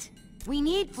did it! We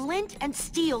need flint and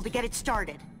steel to get it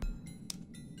started.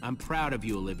 I'm proud of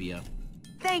you, Olivia.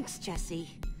 Thanks, Jesse.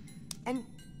 And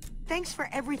thanks for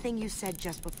everything you said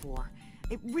just before.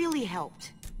 It really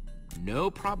helped. No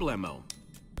problemo.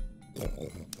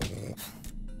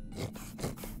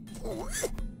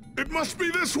 It must be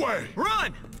this way!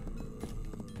 Run!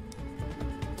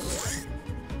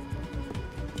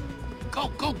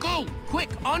 Go, go, go! Quick,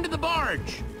 onto the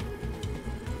barge!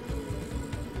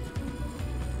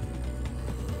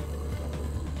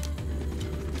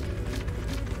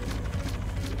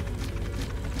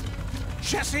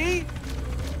 Jesse!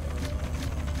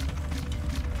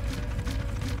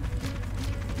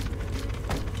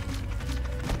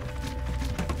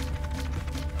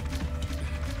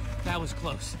 That was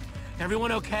close.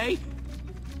 Everyone okay?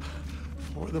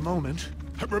 For the moment.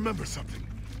 I remember something.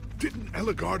 Didn't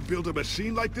Ellegard build a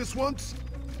machine like this once?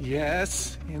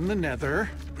 Yes, in the nether.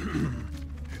 And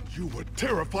you were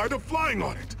terrified of flying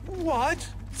on it! What?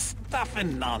 Stuff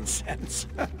and nonsense.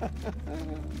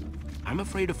 I'm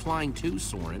afraid of flying too,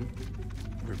 Soren.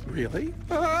 Really?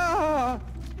 Ah!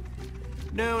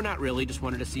 No, not really. Just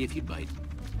wanted to see if you'd bite.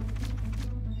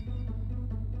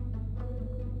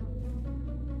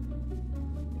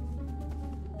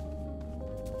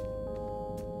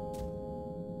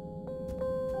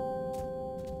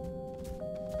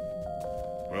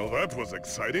 Well, that was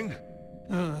exciting.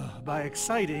 By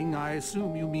exciting, I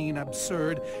assume you mean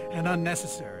absurd and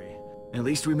unnecessary. At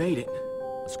least we made it.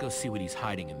 Let's go see what he's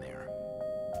hiding in there.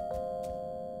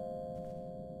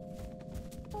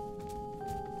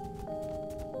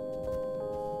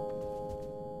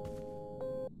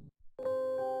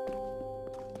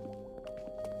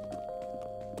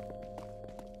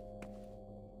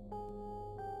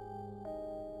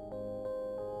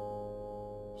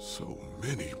 So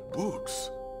many books.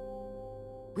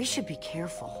 We should be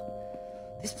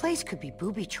careful. This place could be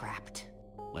booby-trapped.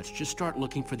 Let's just start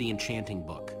looking for the enchanting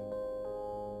book.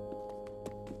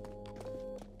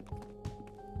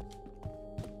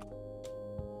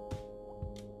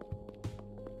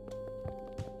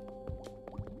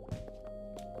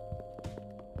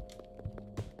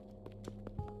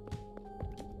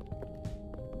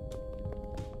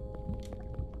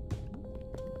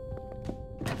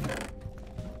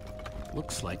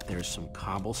 Looks like there's some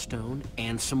cobblestone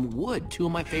and some wood, two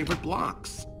of my favorite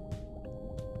blocks.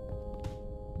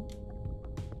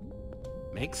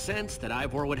 Makes sense that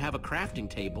Ivor would have a crafting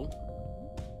table.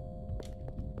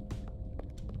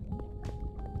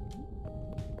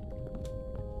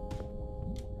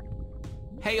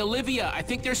 Hey, Olivia, I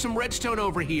think there's some redstone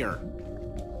over here.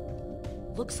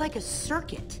 Looks like a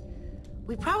circuit.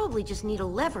 We probably just need a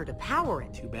lever to power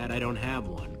it. Too bad I don't have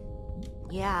one.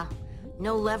 Yeah.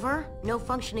 No lever, no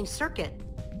functioning circuit.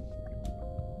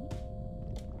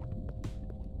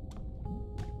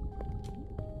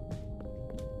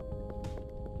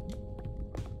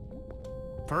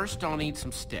 First, I'll need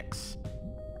some sticks.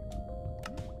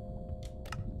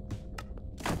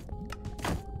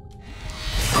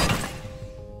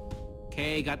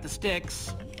 Okay, got the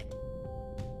sticks.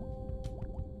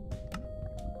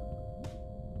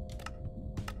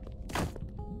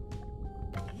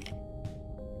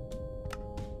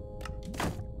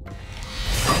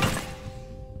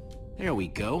 There we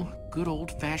go. Good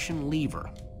old-fashioned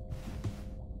lever.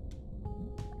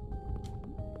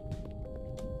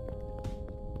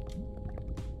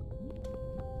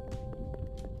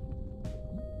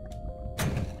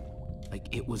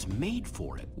 it was made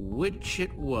for it. Which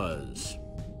it was.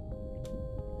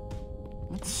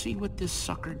 Let's see what this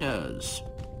sucker does.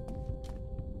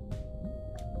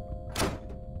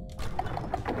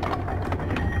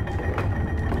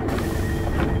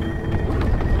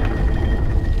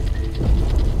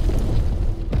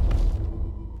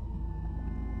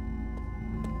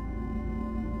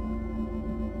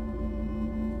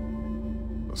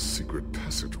 A secret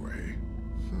passageway.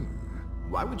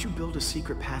 Why would you build a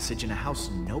secret passage in a house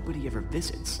nobody ever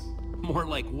visits? More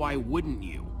like, why wouldn't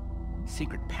you?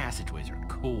 Secret passageways are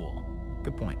cool.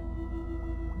 Good point.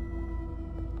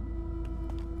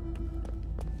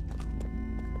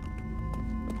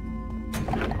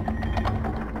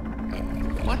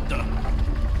 What the?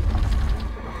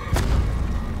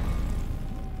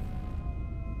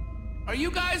 Are you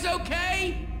guys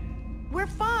okay? We're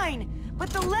fine, but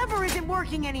the lever isn't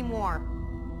working anymore.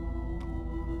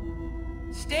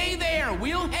 Stay there!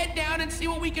 We'll head down and see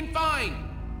what we can find!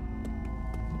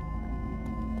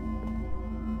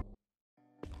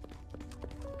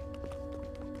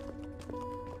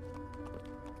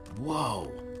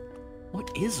 Whoa! What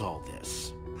is all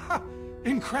this? Ha!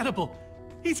 Incredible!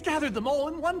 He's gathered them all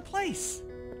in one place!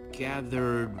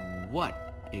 Gathered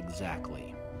what,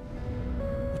 exactly?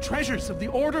 The treasures of the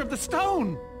Order of the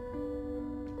Stone!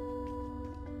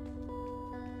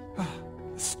 The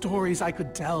stories I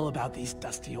could tell about these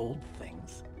dusty old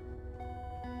things.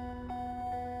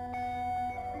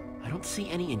 I don't see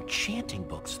any enchanting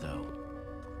books, though.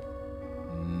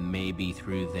 Maybe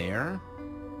through there?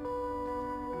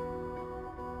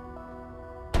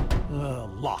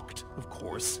 Locked, of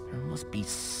course. There must be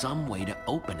some way to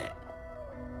open it.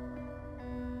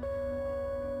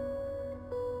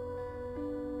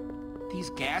 These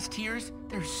gas tiers,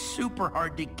 they're super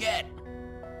hard to get.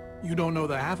 You don't know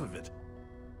the half of it.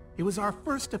 It was our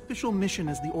first official mission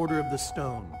as the Order of the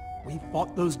Stone. We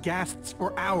fought those ghasts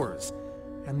for hours,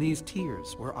 and these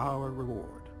tears were our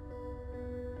reward.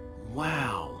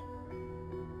 Wow.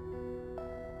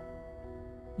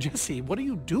 Jesse, what are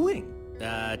you doing?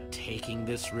 Taking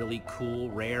this really cool,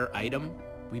 rare item.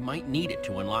 We might need it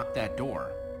to unlock that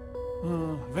door.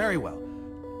 Very well.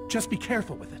 Just be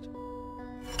careful with it.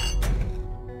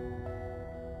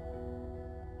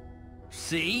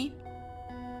 See?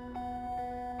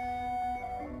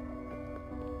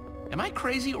 Am I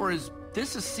crazy, or is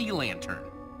this a sea lantern?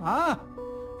 Ah,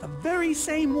 the very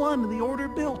same one the Order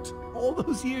built all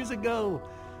those years ago.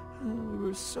 We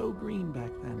were so green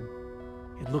back then.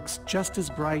 It looks just as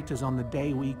bright as on the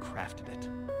day we crafted it.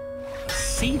 A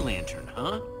sea lantern,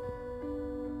 huh?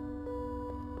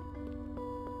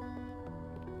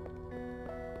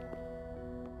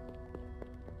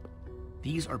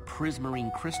 These are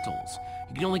prismarine crystals.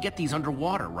 You can only get these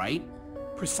underwater, right?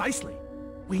 Precisely.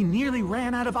 We nearly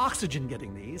ran out of oxygen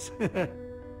getting these.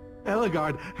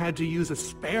 Ellegaard had to use a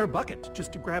spare bucket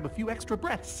just to grab a few extra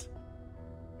breaths.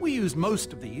 We used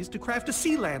most of these to craft a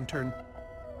sea lantern.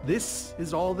 This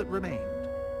is all that remained.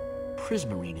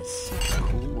 Prismarine is such a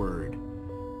cool word.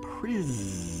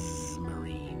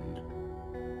 Prismarine.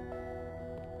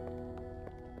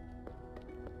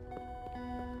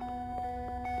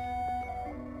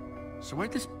 So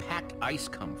where'd this packed ice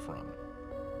come from?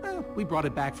 Well, we brought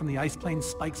it back from the Ice Plains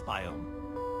Spikes biome.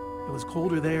 It was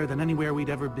colder there than anywhere we'd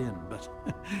ever been, but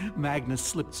Magnus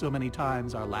slipped so many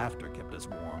times our laughter kept us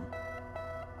warm.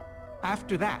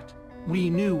 After that, we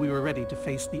knew we were ready to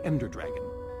face the Ender Dragon.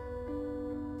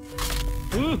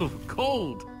 Ooh,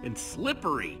 cold and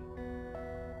slippery.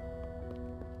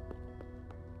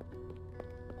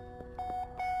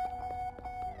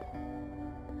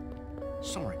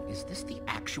 Soren, is this the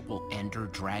actual Ender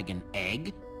Dragon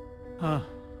egg?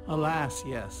 Alas,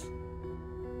 yes.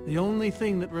 The only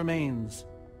thing that remains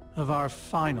of our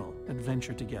final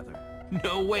adventure together.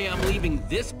 No way I'm leaving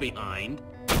this behind.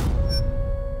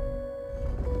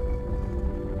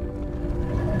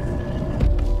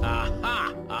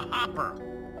 Aha! A hopper!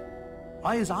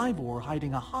 Why is Ivor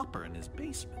hiding a hopper in his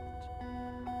basement?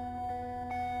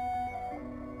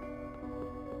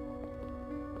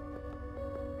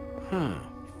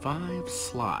 5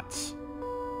 slots.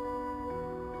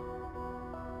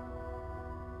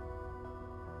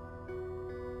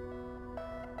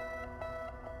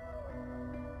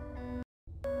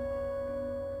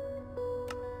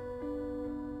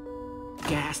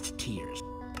 Gassed tears.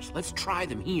 Let's try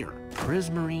them here.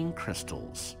 Prismarine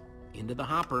crystals. Into the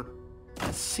hopper.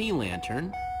 A sea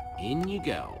lantern. In you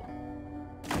go.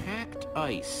 Packed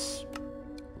ice.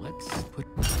 Let's put...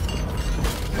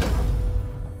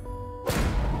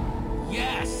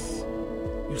 Yes!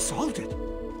 You solved it.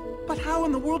 But how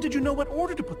in the world did you know what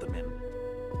order to put them in?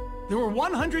 There were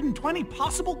 120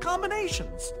 possible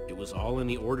combinations. It was all in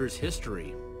the Order's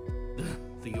history.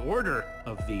 The order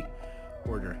of the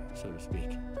Order, so to speak.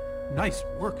 Nice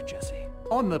work, Jesse.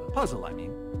 On the puzzle, I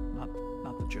mean.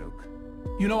 Not the joke.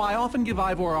 You know, I often give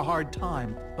Ivor a hard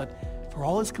time, but for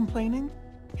all his complaining,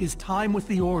 his time with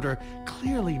the Order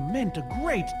clearly meant a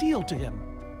great deal to him.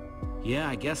 Yeah,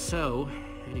 I guess so.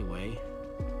 Anyway,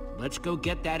 let's go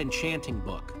get that enchanting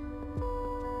book.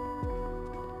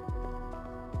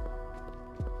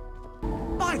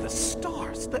 By the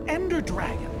stars, the Ender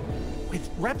Dragon, with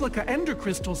replica Ender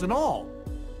crystals and all.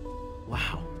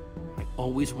 Wow, I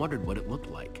always wondered what it looked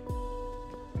like.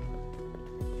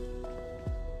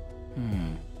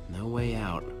 No way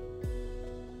out.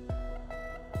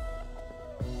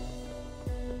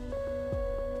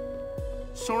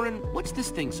 Soren, what's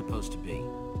this thing supposed to be?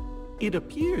 It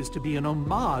appears to be an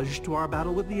homage to our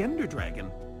battle with the Ender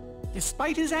Dragon.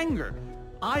 Despite his anger,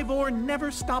 Ivor never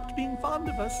stopped being fond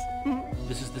of us.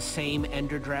 This is the same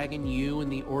Ender Dragon you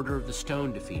and the Order of the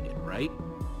Stone defeated, right?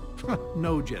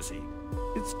 No, Jesse.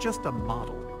 It's just a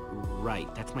model.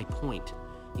 Right, that's my point.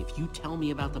 If you tell me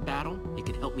about the battle, it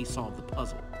could help me solve the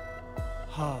puzzle.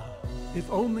 If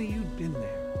only you'd been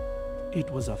there. It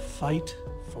was a fight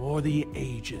for the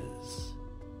ages.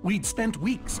 We'd spent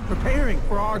weeks preparing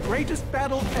for our greatest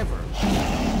battle ever.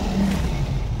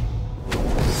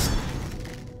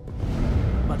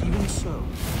 But even so,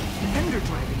 the Ender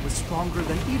Dragon was stronger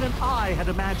than even I had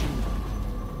imagined.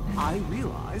 I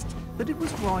realized that it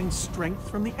was drawing strength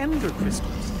from the Ender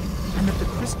crystals, and that the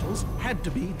crystals had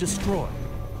to be destroyed.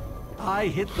 I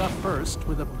hit the first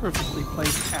with a perfectly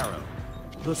placed arrow.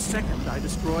 The second I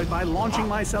destroyed by launching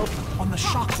myself on the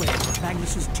shockwave of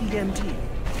Magnus's TNT.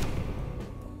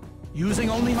 Using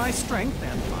only my strength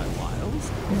and my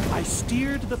wiles, I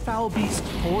steered the foul beast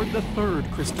toward the third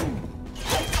crystal.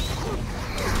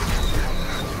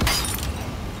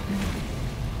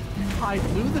 I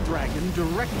flew the dragon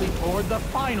directly toward the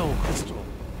final crystal.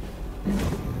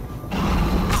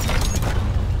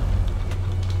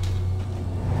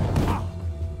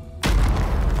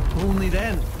 Only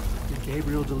then did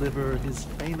Gabriel deliver his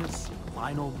famous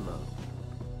final blow.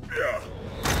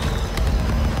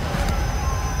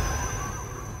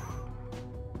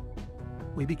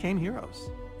 We became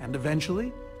heroes, and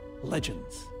eventually,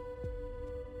 legends.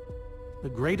 The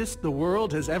greatest the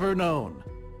world has ever known.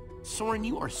 Soren,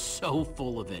 you are so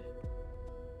full of it.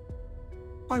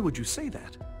 Why would you say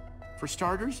that? For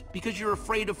starters, because you're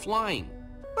afraid of flying.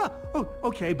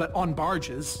 Okay, but on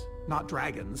barges, not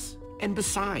dragons. And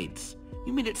besides,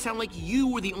 you made it sound like you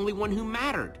were the only one who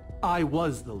mattered. I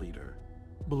was the leader.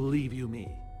 Believe you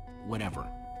me. Whatever.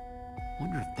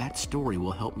 Wonder if that story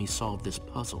will help me solve this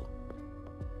puzzle.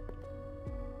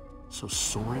 So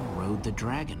Soren rode the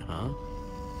dragon, huh?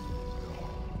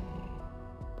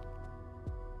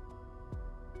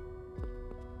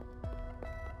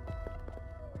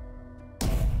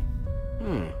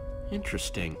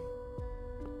 Interesting.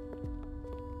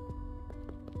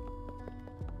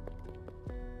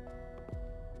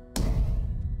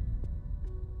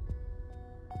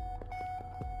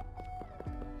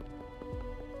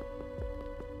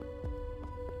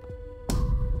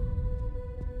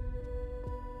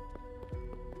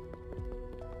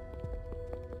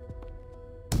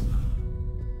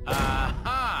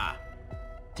 Aha!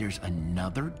 There's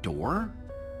another door?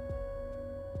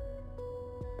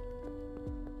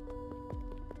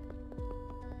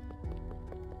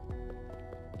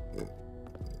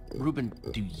 Reuben,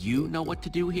 do you know what to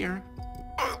do here?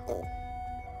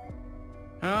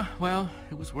 Well,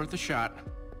 it was worth a shot.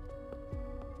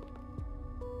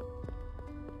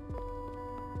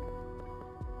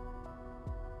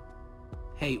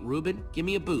 Hey, Reuben, give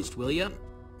me a boost, will ya?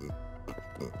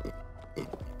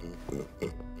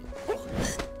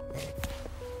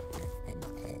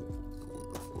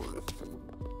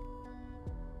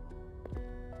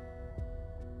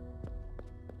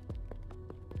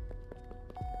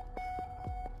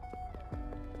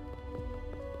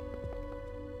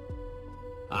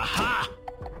 Aha!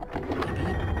 Maybe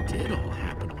it did all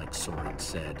happen like Soren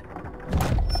said.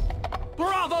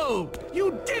 Bravo!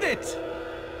 You did it!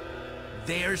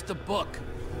 There's the book.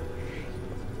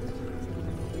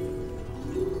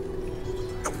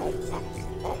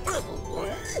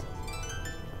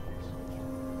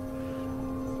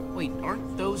 Wait,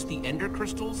 aren't those the Ender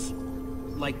crystals?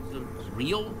 Like the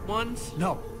real ones?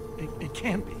 No, it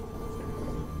can't be.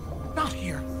 Not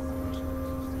here.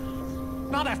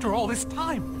 Not after all this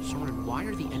time. Soren, why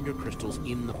are the Ender crystals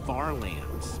in the far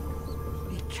lands?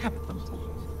 He kept them.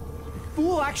 The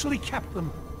fool actually kept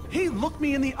them. He looked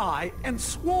me in the eye and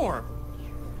swore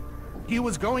he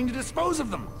was going to dispose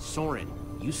of them. Soren,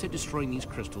 you said destroying these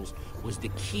crystals was the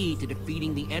key to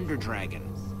defeating the Ender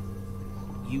Dragon.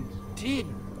 You did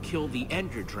kill the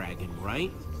Ender Dragon,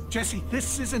 right? Jesse,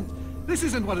 this isn't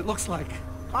what it looks like.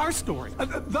 Our story,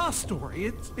 the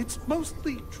story, it's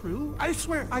mostly true. I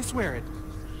swear it.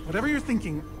 Whatever you're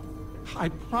thinking, I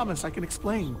promise I can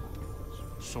explain.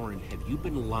 Soren, have you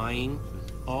been lying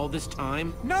all this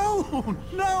time? No!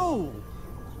 No!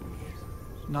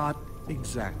 Not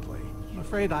exactly. I'm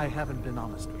afraid I haven't been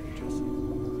honest with you, Jesse.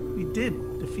 We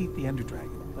did defeat the Ender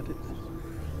Dragon, but it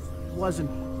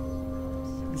wasn't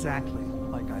exactly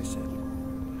like I said.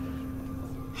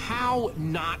 How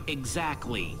not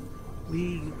exactly?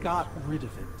 We got rid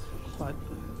of it, but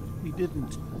we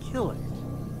didn't kill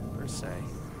it, per se.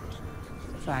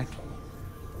 In fact,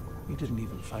 we didn't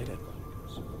even fight it.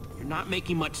 You're not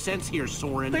making much sense here,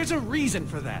 Soren. There's a reason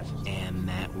for that. And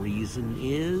that reason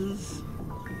is?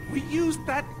 We used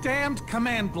that damned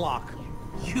command block.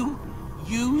 You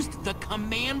used the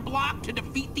command block to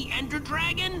defeat the Ender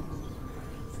Dragon?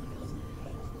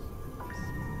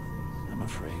 I'm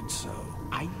afraid so.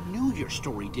 I knew your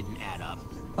story didn't add up.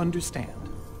 Understand,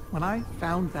 when I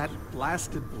found that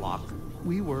blasted block,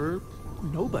 we were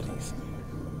nobodies.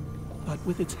 But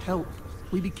with its help,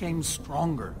 we became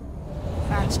stronger,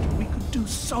 faster. We could do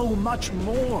so much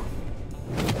more.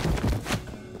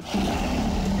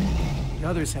 The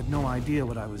others had no idea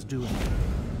what I was doing.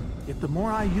 Yet the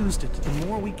more I used it, the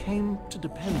more we came to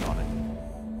depend on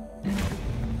it.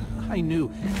 I knew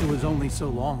it was only so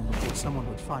long before someone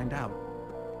would find out.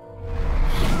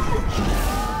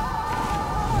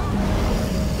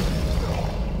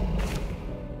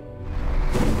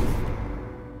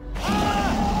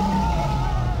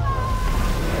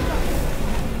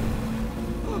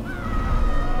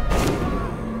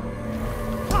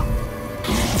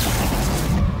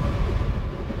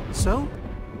 So,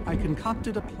 I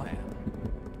concocted a plan.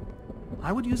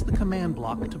 I would use the command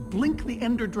block to blink the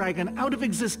Ender Dragon out of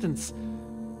existence.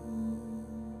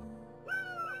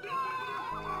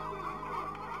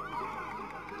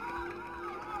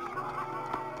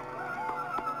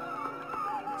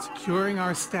 Securing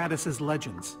our status as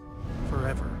legends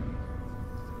forever.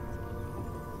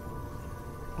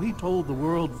 We told the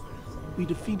world we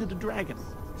defeated a dragon.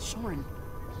 Soren,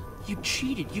 you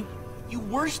cheated. You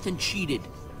worse than cheated.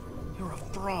 You're a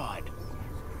fraud.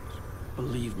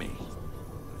 Believe me,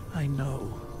 I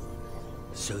know.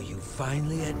 So you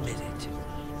finally admit it.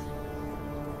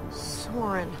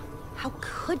 Soren, how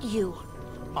could you?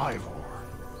 Ivor.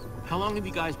 How long have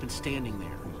you guys been standing there?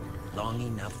 Long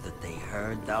enough that they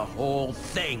heard the whole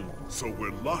thing. So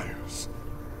we're liars.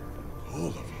 All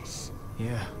of us.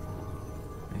 Yeah,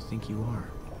 I think you are.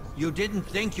 You didn't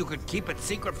think you could keep it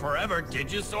secret forever,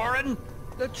 did you, Soren?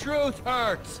 The truth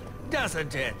hurts,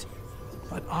 doesn't it?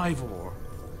 But Ivor...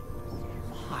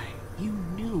 Why? You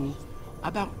knew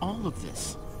about all of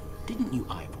this, didn't you,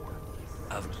 Ivor?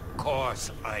 Of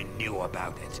course I knew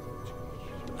about it.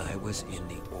 I was in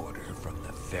the Order from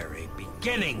the very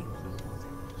beginning.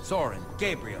 Soren,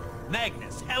 Gabriel,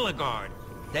 Magnus, Helligard,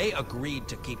 they agreed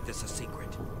to keep this a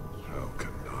secret. How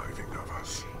conniving of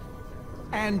us.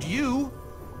 And you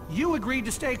agreed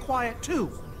to stay quiet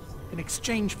too, in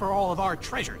exchange for all of our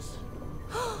treasures.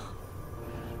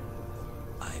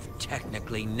 I've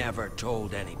technically never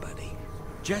told anybody.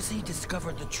 Jesse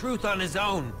discovered the truth on his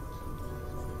own.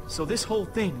 So this whole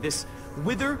thing, this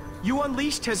wither you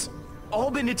unleashed, has all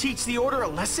been to teach the Order a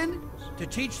lesson? To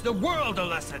teach the world a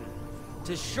lesson.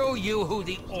 To show you who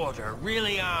the Order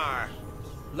really are.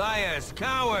 Liars,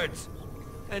 cowards.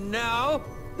 And now,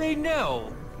 they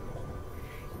know.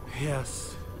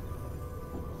 Yes.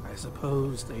 I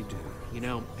suppose they do. You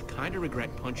know, I kind of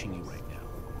regret punching you right now.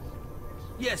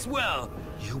 Yes, well,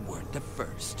 you weren't the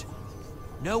first.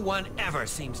 No one ever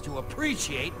seems to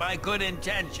appreciate my good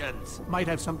intentions. Might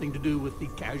have something to do with the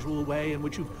casual way in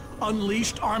which you've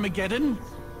unleashed Armageddon.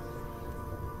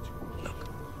 Look,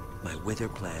 my wither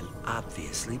plan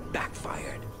obviously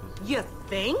backfired. You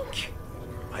think?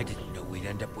 I didn't know we'd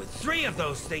end up with 3 of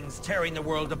those things tearing the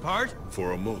world apart.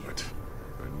 For a moment,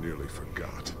 I nearly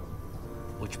forgot.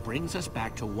 Which brings us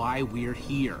back to why we're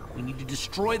here. We need to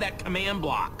destroy that command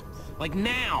block. Like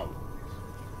now!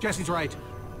 Jesse's right.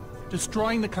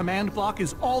 Destroying the command block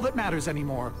is all that matters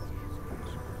anymore.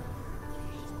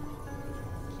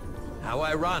 How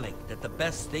ironic that the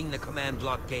best thing the command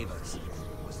block gave us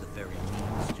was the very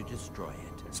means to destroy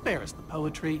it. Spare us the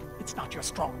poetry. It's not your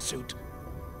strong suit.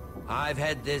 I've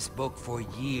had this book for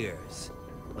years.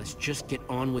 Let's just get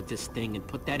on with this thing and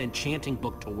put that enchanting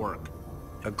book to work.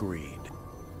 Agreed.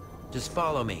 Just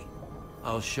follow me.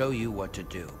 I'll show you what to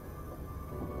do.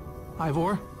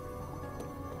 Ivor,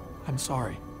 I'm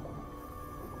sorry.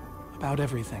 About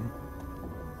everything.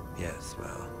 Yes,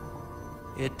 well,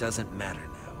 it doesn't matter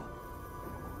now.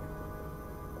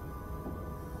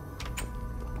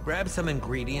 Grab some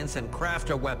ingredients and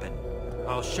craft a weapon.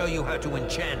 I'll show you how to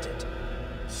enchant it.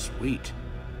 Sweet.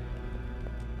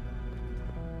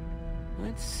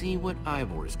 Let's see what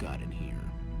Ivor's got in here.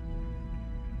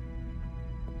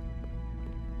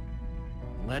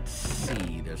 Let's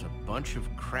see, there's a bunch of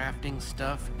crafting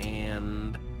stuff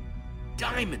and...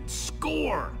 Diamond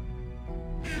score!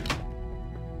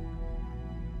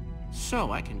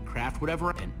 So I can craft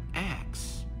whatever. An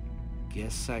axe.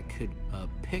 Guess I could a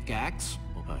pickaxe,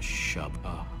 a shove,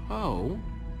 a hoe.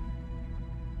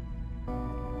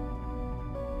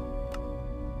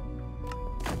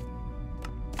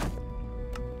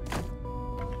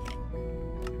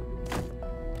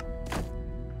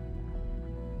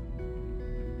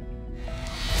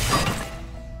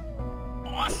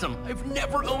 Awesome! I've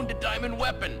never owned a diamond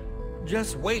weapon!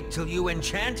 Just wait till you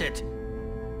enchant it.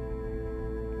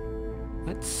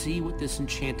 Let's see what this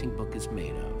enchanting book is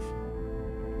made of.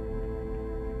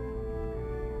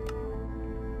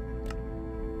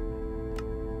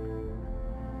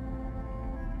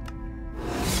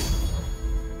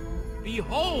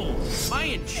 Behold, my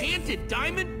enchanted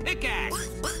diamond pickaxe!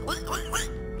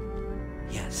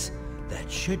 Yes, that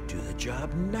should do the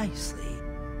job nicely.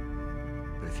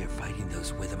 But if you're fighting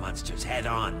those wither monsters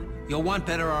head-on, you'll want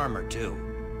better armor, too.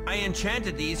 I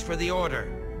enchanted these for the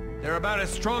Order. They're about as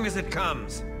strong as it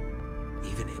comes.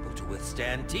 Even able to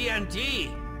withstand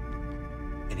TNT!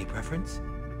 Any preference?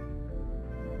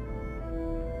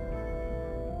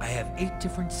 I have 8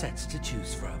 different sets to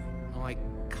choose from. Well, I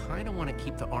kinda want to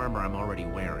keep the armor I'm already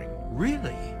wearing.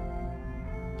 Really?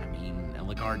 I mean,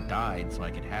 Eligard died so I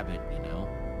could have it, you know?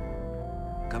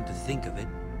 Come to think of it,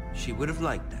 she would have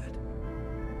liked that.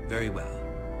 Very well.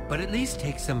 But at least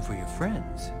take some for your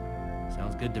friends.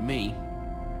 Sounds good to me.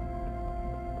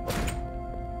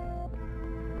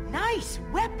 Nice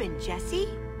weapon, Jesse.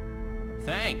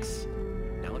 Thanks.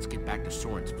 Now let's get back to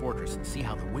Soren's fortress and see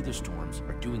how the Witherstorms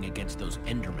are doing against those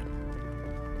Endermen.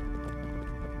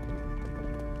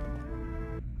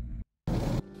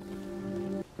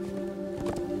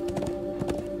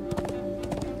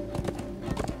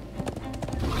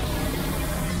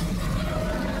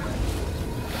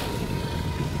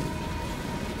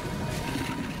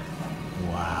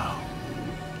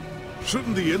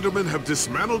 Shouldn't the Endermen have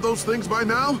dismantled those things by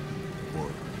now?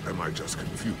 Or am I just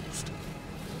confused?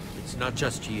 It's not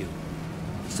just you.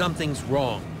 Something's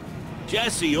wrong.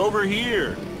 Jesse, over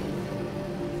here!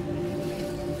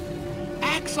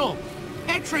 Axel!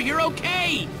 Petra, you're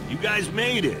okay! You guys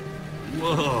made it!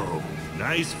 Whoa,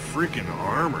 nice freaking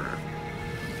armor.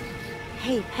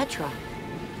 Hey, Petra.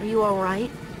 Are you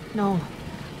alright? No,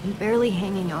 I'm barely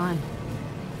hanging on.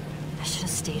 I should have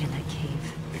stayed in that cave.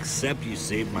 Except you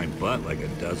saved my butt like a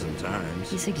dozen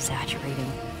times. He's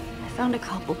exaggerating. I found a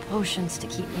couple potions to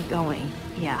keep me going.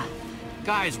 Yeah.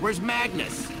 Guys, where's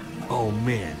Magnus? Oh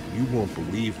man, you won't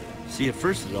believe it. See, at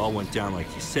first it all went down like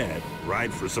you said.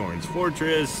 Ride for Soren's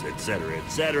fortress, etc.,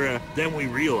 etc. Then we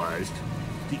realized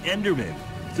the Endermen,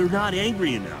 they're not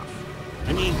angry enough.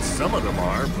 I mean, some of them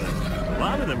are, but a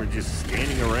lot of them are just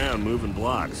standing around moving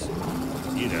blocks.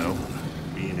 You know,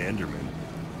 being Endermen.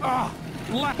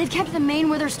 They'd kept the main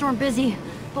Witherstorm busy,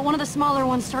 but one of the smaller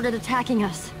ones started attacking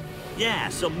us. Yeah,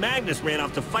 so Magnus ran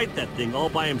off to fight that thing all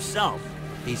by himself.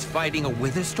 He's fighting a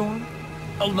Witherstorm?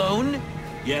 Alone?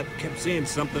 Yep, kept saying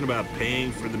something about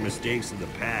paying for the mistakes of the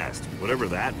past, whatever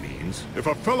that means. If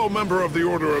a fellow member of the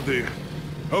Order of the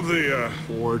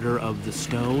Order of the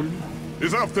Stone?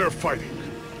 is out there fighting,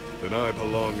 then I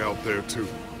belong out there too.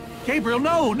 Gabriel,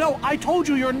 no! I told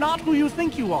you you're not who you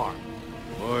think you are.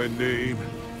 My name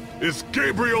is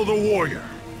Gabriel the Warrior.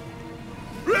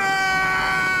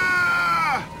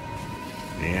 Ah!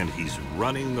 And he's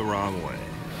running the wrong way.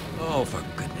 Oh, for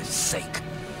goodness sake.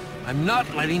 I'm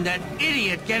not letting that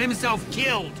idiot get himself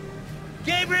killed!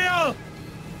 Gabriel!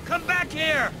 Come back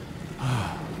here!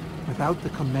 Without the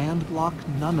command block,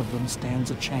 none of them stands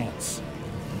a chance.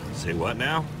 Say what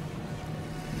now?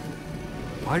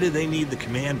 Why do they need the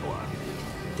command block?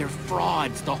 They're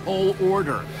frauds, the whole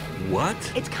Order. What?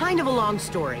 It's kind of a long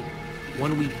story.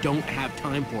 One we don't have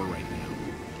time for right now.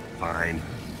 Fine.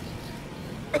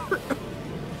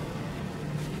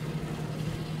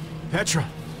 Petra!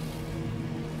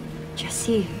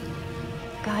 Jesse,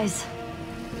 guys,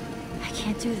 I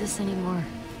can't do this anymore.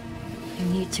 You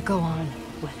need to go on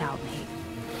without me.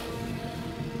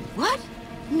 What?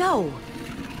 No.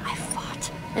 I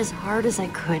fought as hard as I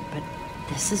could, but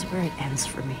this is where it ends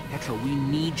for me. Petra, we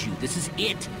need you. This is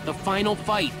it. The final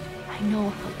fight. I know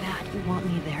how bad you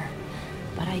want me there,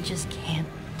 but I just can't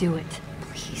Do it,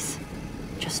 please.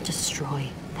 Just destroy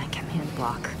that command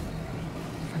block.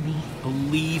 For me.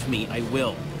 Believe me, I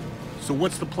will. So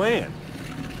what's the plan?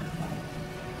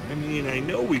 I mean, I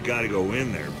know we gotta go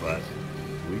in there, but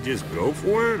we just go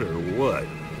for it, or what?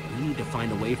 We need to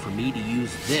find a way for me to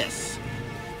use this.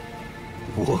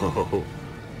 Whoa,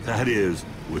 that is,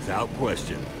 without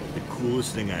question, the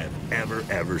coolest thing I have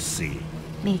ever seen.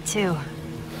 Me too.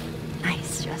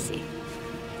 Nice, Jesse.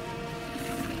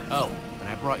 Oh, and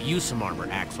I brought you some armor,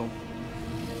 Axel.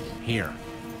 Here.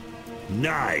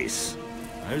 Nice!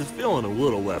 I was feeling a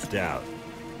little left out.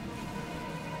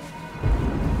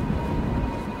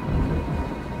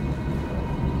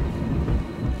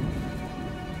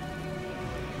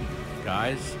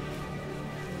 Guys,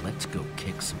 let's go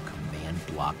kick some command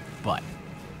block butt.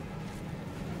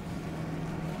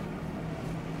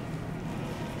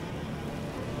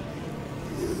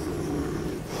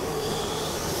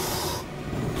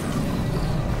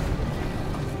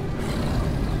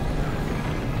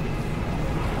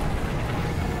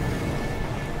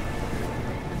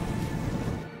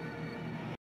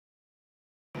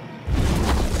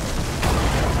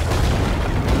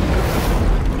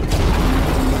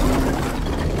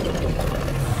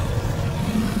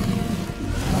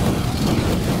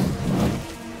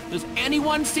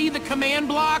 Anyone see the command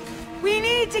block? We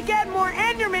need to get more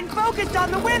Endermen focused on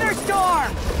the Wither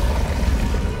Storm!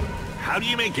 How do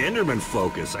you make Enderman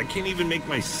focus? I can't even make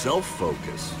myself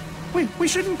focus. We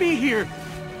shouldn't be here.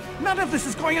 None of this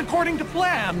is going according to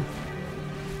plan.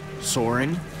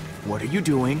 Soren, what are you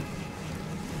doing?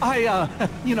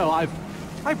 You know,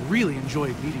 I've really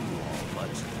enjoyed meeting you all,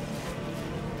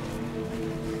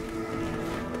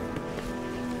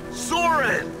 but...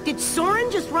 Soren! Did Soren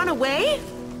just run away?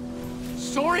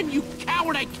 Soren, you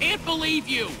coward! I can't believe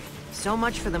you! So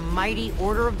much for the mighty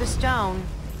Order of the Stone.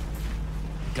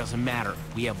 Doesn't matter.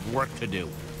 We have work to do.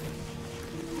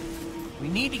 We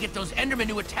need to get those Endermen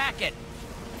to attack it.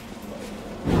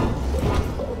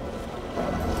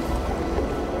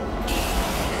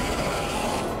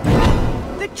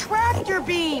 The tractor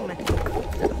beam!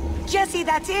 Jesse,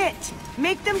 that's it!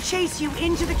 Make them chase you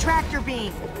into the tractor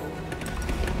beam.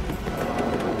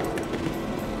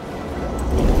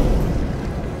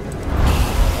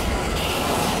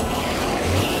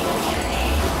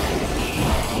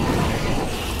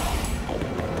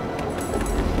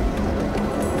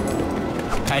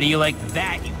 How do you like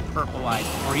that, you purple-eyed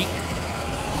freak?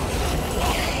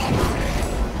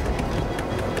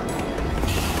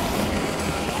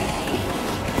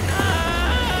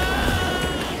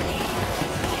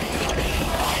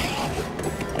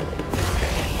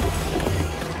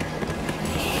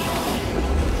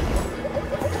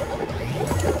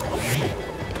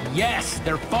 Yes,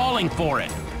 they're falling for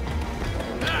it.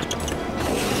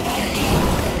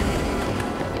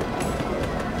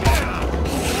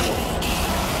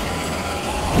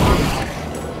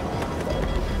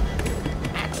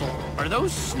 Are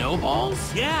those snowballs?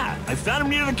 Yeah, I found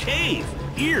them near the cave.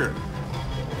 Here.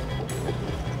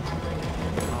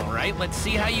 All right, let's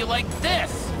see how you like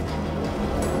this.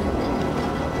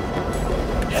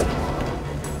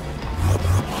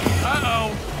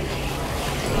 Uh-oh.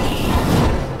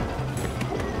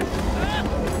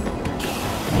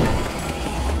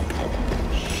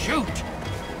 Shoot.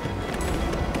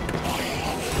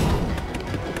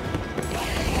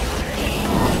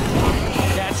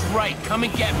 That's right, come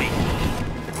and get me.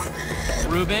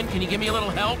 Reuben, can you give me a little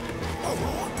help?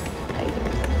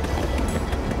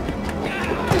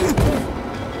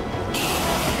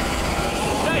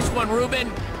 Nice one, Reuben.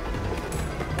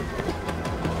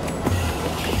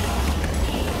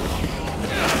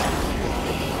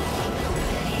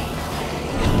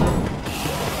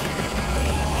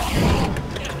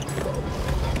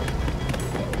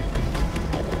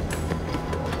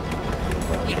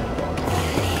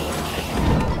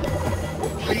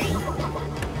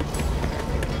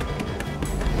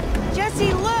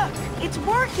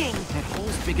 That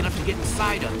hole's big enough to get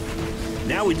inside of.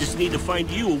 Now we just need to find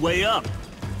you a way up.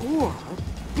 Or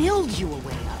build you a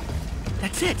way up.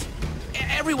 That's it.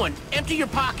 Everyone, empty your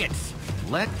pockets.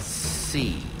 Let's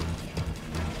see.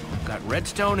 I've got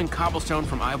redstone and cobblestone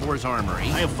from IVOR's armory.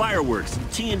 I have fireworks and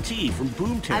TNT from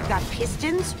Boomtown. I've got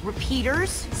pistons,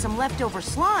 repeaters, some leftover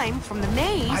slime from the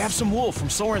maze. I have some wool from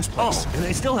Soren's place. Oh, and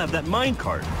I still have that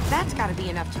minecart. That's gotta be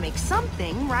enough to make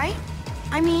something, right?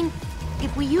 I mean,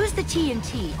 if we use the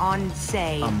TNT on,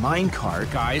 say... A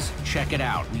minecart? Guys, check it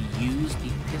out. We use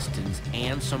the pistons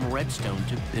and some redstone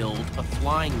to build a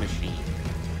flying machine.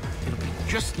 It'll be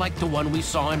just like the one we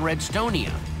saw in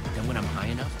Redstonia. Then when I'm high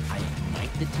enough, I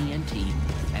ignite the TNT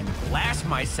and blast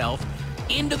myself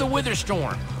into the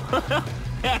Witherstorm.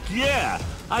 Heck yeah!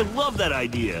 I love that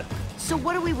idea. So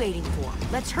what are we waiting for?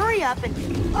 Let's hurry up and...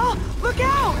 Oh, look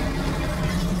out!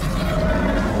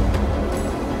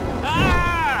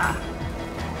 Ah!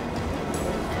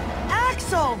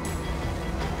 Axel!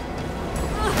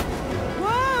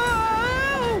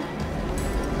 Whoa!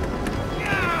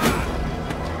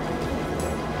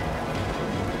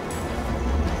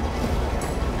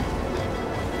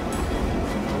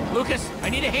 Lukas, I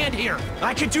need a hand here.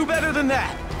 I could do better than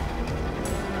that.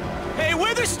 Hey,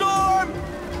 Witherstorm!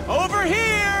 Over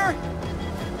here!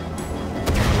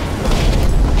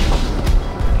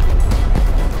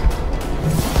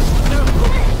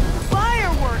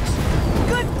 Fireworks!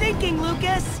 Good thinking,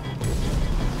 Lukas!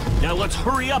 Now let's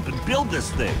hurry up and build this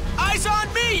thing. Eyes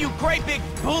on me, you great big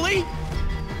bully!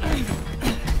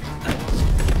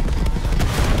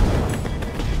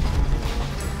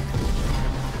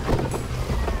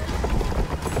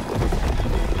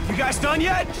 You guys done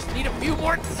yet? Just need a few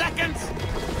more seconds.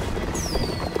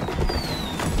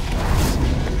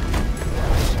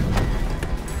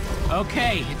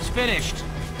 Okay, it's finished.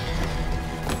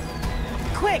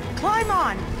 Quick, climb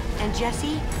on! And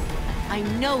Jesse, I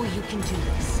know you can do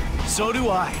this. So do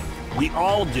I. We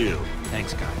all do.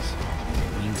 Thanks, guys.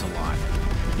 It means a lot.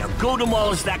 Now go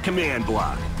demolish that command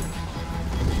block.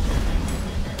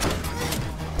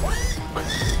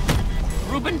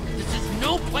 Reuben, this is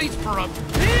no place for a...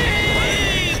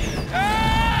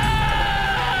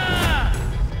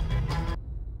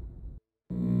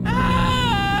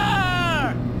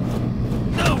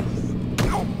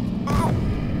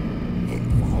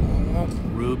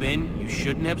 Reuben, you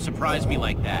shouldn't have surprised me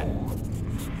like that.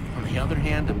 On the other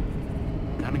hand, I'm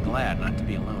kind of glad not to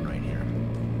be alone right here.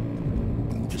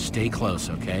 Just stay close,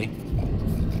 okay?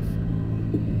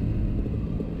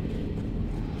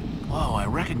 Whoa, I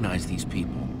recognize these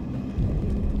people.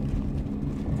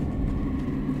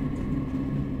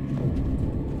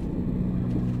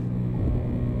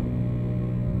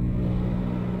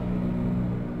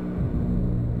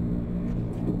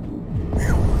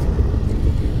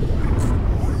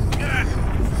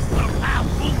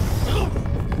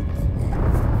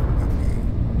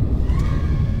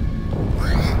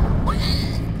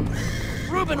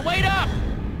 Reuben, wait up!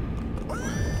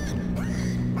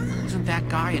 Wasn't that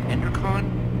guy at Endercon?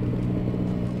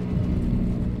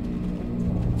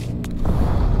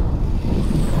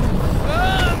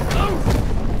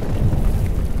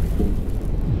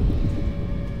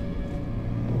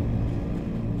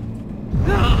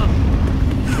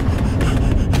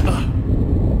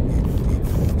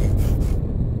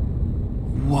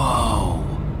 Whoa.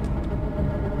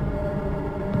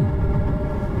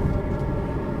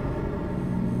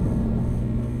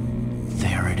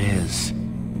 There it is.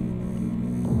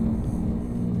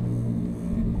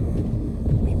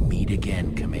 We meet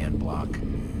again, command block.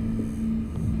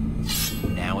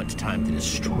 Now it's time to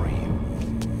destroy you.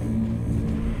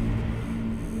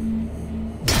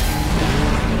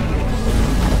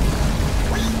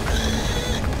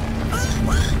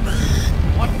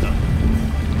 What the?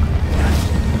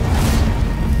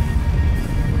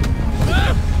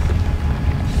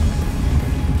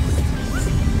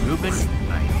 Reuben,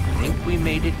 I think we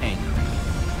made it angry.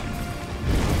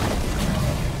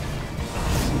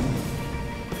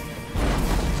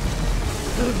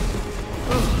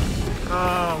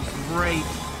 Oh, great.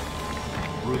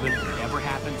 Reuben, whatever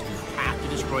happens, we have to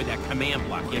destroy that command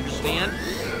block, you understand?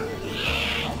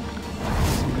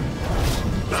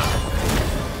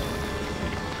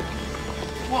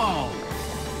 Whoa!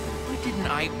 Why didn't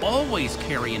I always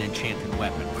carry an enchanted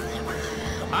weapon?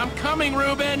 I'm coming,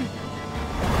 Reuben!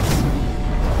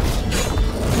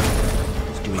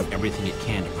 It's doing everything it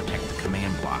can to protect the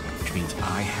command block, which means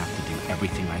I have to do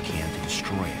everything I can to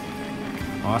destroy it.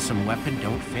 Awesome weapon,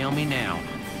 don't fail me now.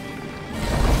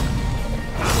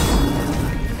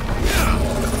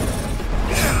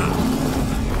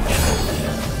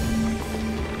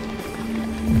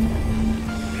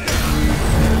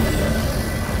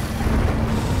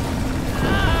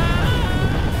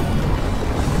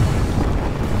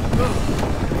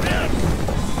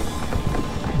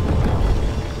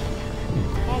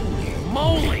 Holy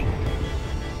moly!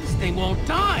 This thing won't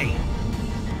die!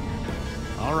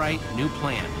 All right, new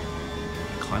plan.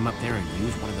 Climb up there and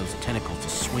use one of those tentacles to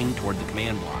swing toward the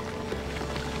command block.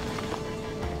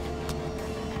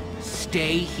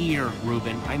 Stay here,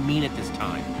 Reuben. I mean it this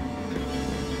time.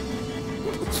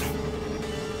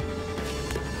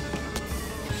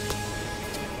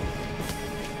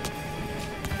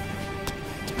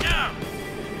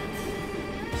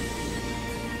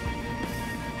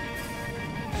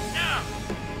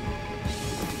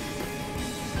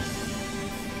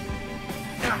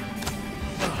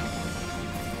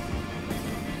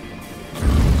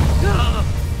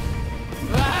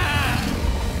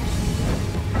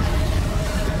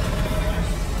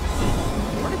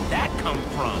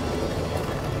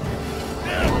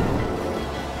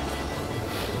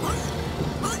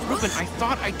 Reuben, I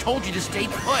thought I told you to stay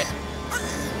put.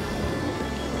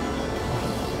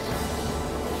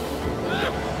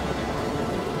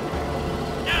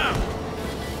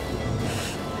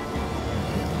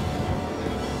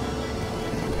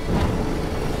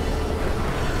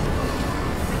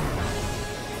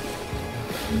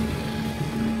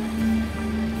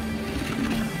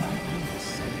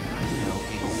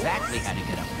 Exactly how to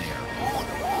get up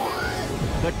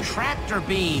there. The tractor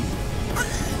beam!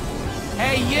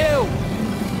 Hey, you!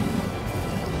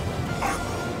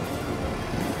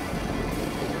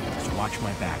 Just watch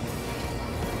my back.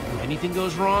 If anything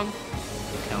goes wrong,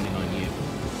 I'm counting on you.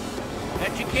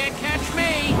 Bet you can't catch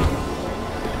me!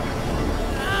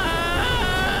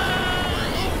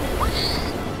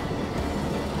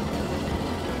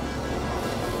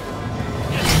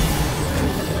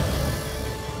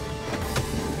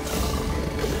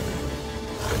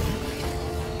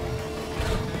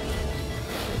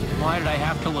 Why did I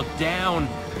have to look down?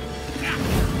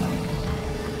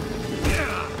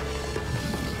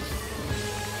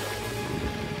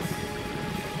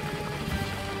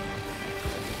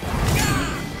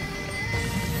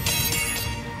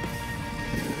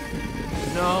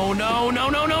 No, no, no,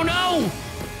 no, no, no!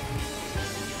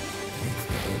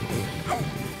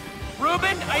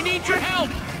 Reuben, I need your help!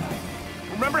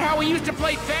 Remember how we used to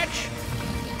play fetch?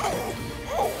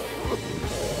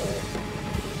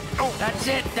 That's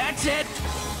it, that's it!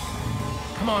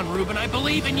 Come on, Reuben, I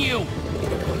believe in you!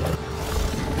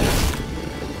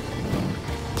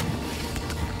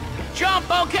 Jump,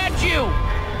 I'll catch you!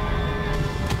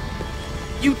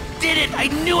 You did it! I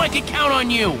knew I could count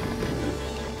on you!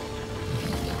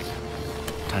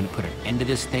 Time to put an end to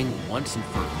this thing once and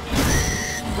for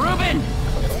all. Reuben!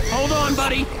 Hold on,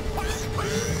 buddy!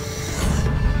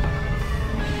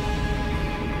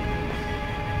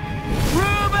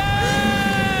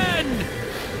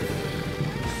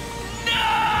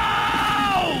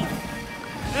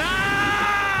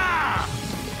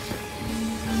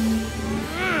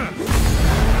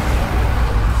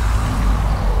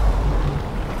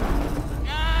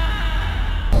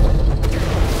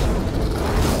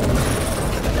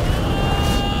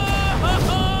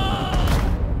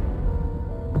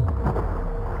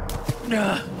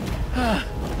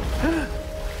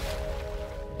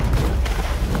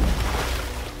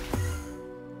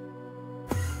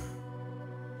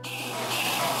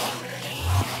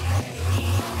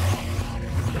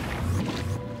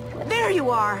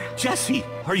 Jesse,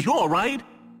 are you all right?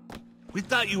 We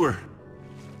thought you were...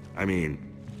 I mean,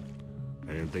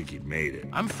 I didn't think you'd made it.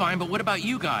 I'm fine, but what about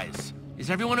you guys? Is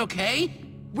everyone okay?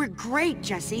 We're great,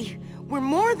 Jesse. We're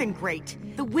more than great.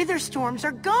 The wither storms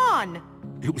are gone.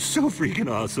 It was so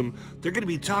freaking awesome. They're gonna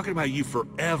be talking about you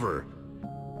forever.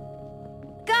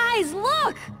 Guys,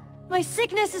 look! My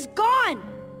sickness is gone!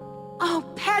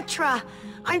 Oh, Petra!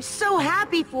 I'm so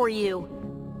happy for you.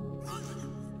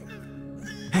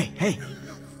 Hey, hey!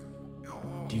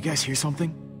 Do you guys hear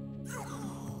something?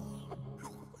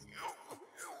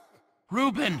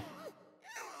 Reuben!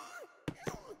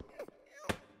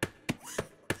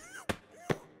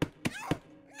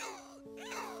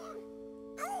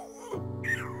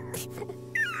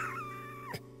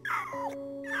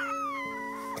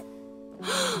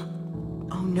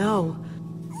 Oh no.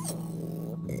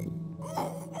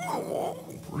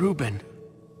 Reuben.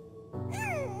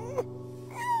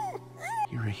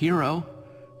 You're a hero.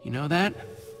 You know that?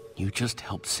 You just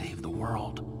helped save the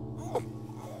world.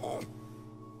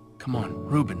 Come on,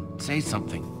 Reuben, say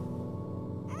something.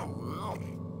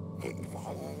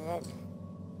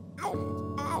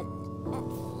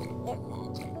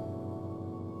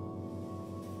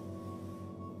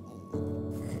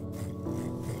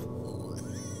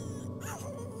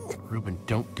 Reuben,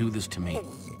 don't do this to me.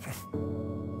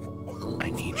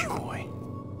 I need you, boy.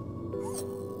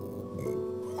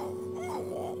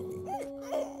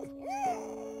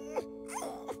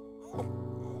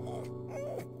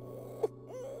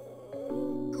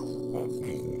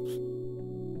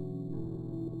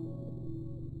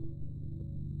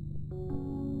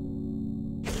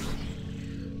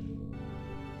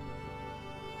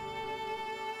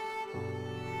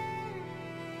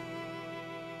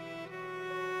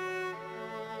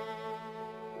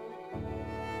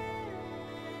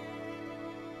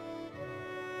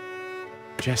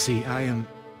 Jesse, I am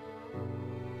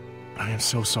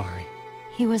so sorry.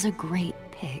 He was a great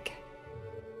pig.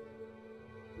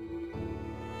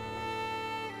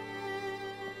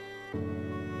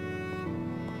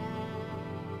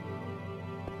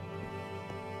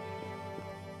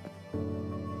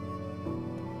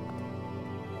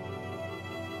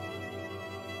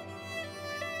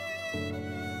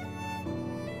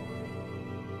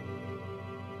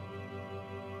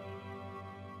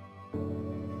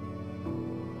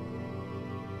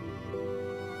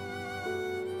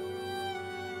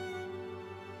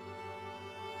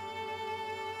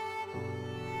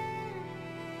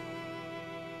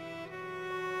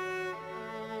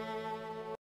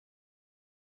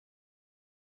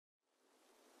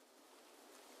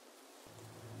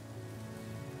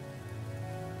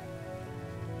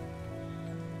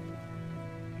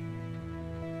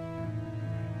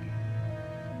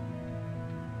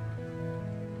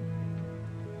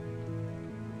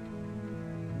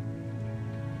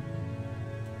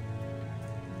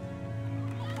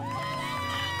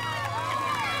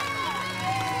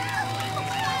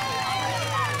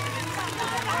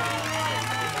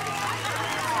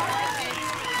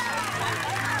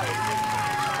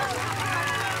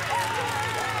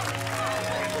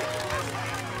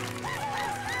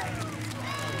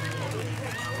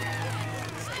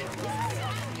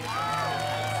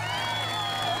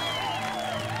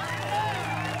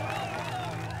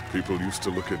 People used to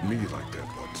look at me like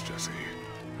that once, Jesse.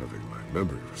 Having my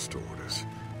memory restored has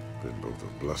been both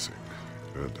a blessing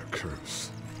and a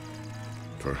curse.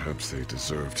 Perhaps they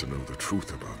deserve to know the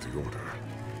truth about the Order.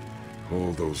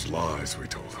 All those lies we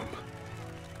told them.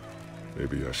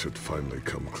 Maybe I should finally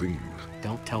come clean.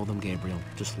 Don't tell them, Gabriel.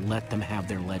 Just let them have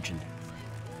their legend.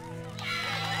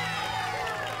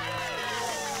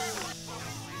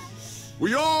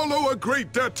 We all owe a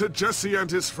great debt to Jesse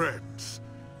and his friends.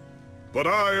 But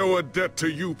I owe a debt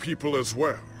to you people as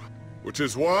well. Which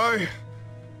is why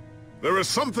there is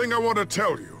something I want to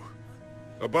tell you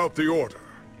about the Order.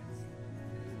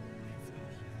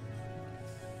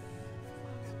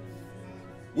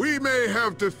 We may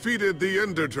have defeated the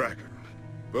Ender Dragon,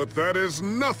 but that is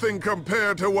nothing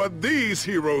compared to what these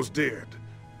heroes did.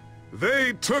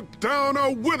 They took down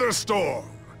a Wither Storm.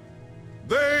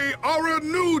 They are a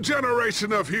new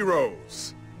generation of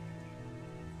heroes.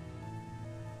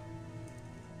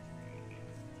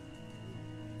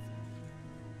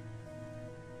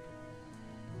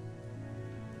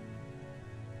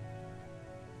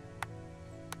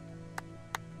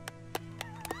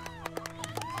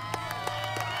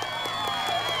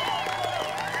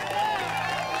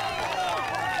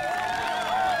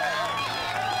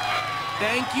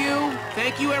 Thank you.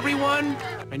 Thank you, everyone.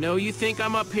 I know you think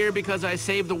I'm up here because I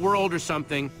saved the world or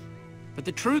something, but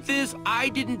the truth is, I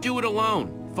didn't do it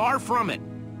alone. Far from it.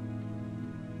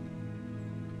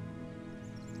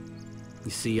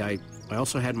 You see, I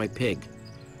also had my pig,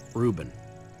 Reuben.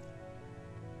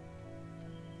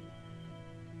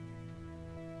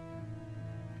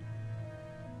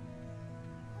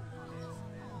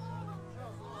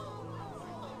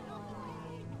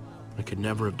 I could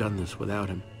never have done this without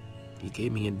him. He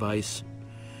gave me advice,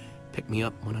 picked me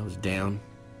up when I was down,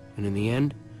 and in the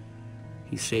end,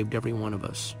 he saved every one of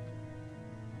us.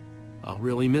 I'll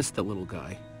really miss the little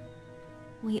guy.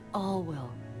 We all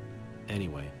will.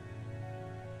 Anyway,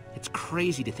 it's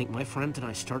crazy to think my friends and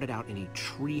I started out in a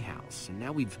treehouse, and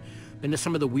now we've been to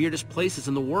some of the weirdest places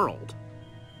in the world.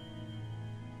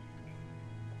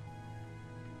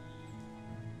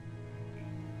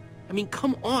 I mean,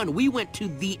 come on, we went to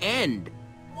the end.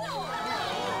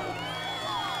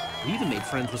 We even made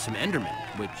friends with some Endermen,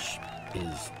 which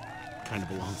is kind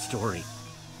of a long story.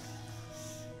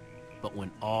 But when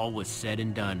all was said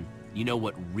and done, you know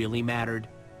what really mattered?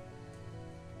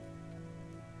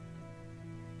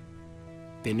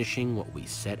 Finishing what we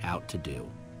set out to do.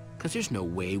 Because there's no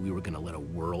way we were gonna let a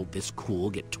world this cool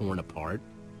get torn apart.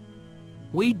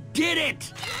 We did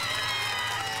it!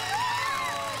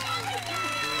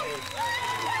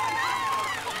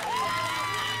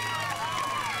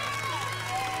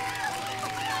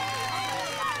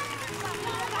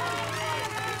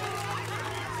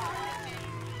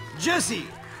 Jesse,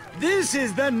 this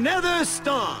is the Nether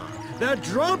Star that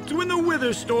dropped when the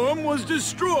Wither Storm was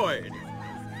destroyed.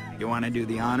 You want to do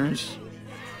the honors?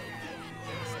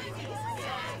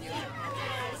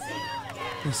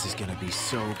 This is gonna be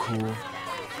so cool.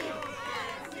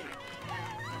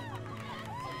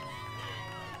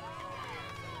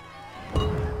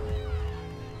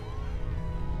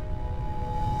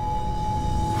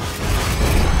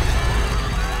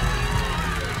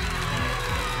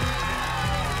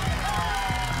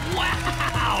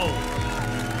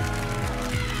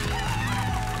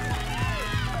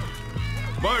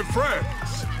 My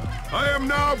friends, I am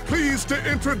now pleased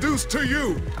to introduce to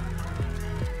you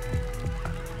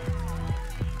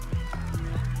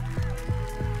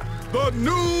the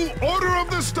new Order of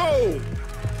the Stone.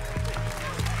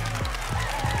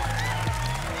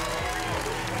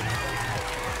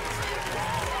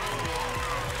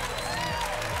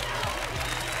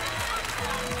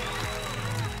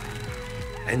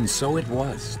 And so it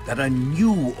was that a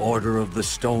new Order of the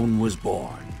Stone was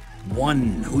born.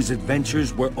 One whose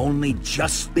adventures were only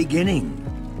just beginning.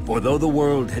 For though the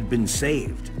world had been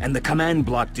saved and the command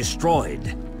block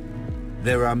destroyed,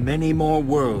 there are many more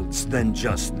worlds than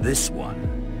just this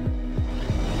one.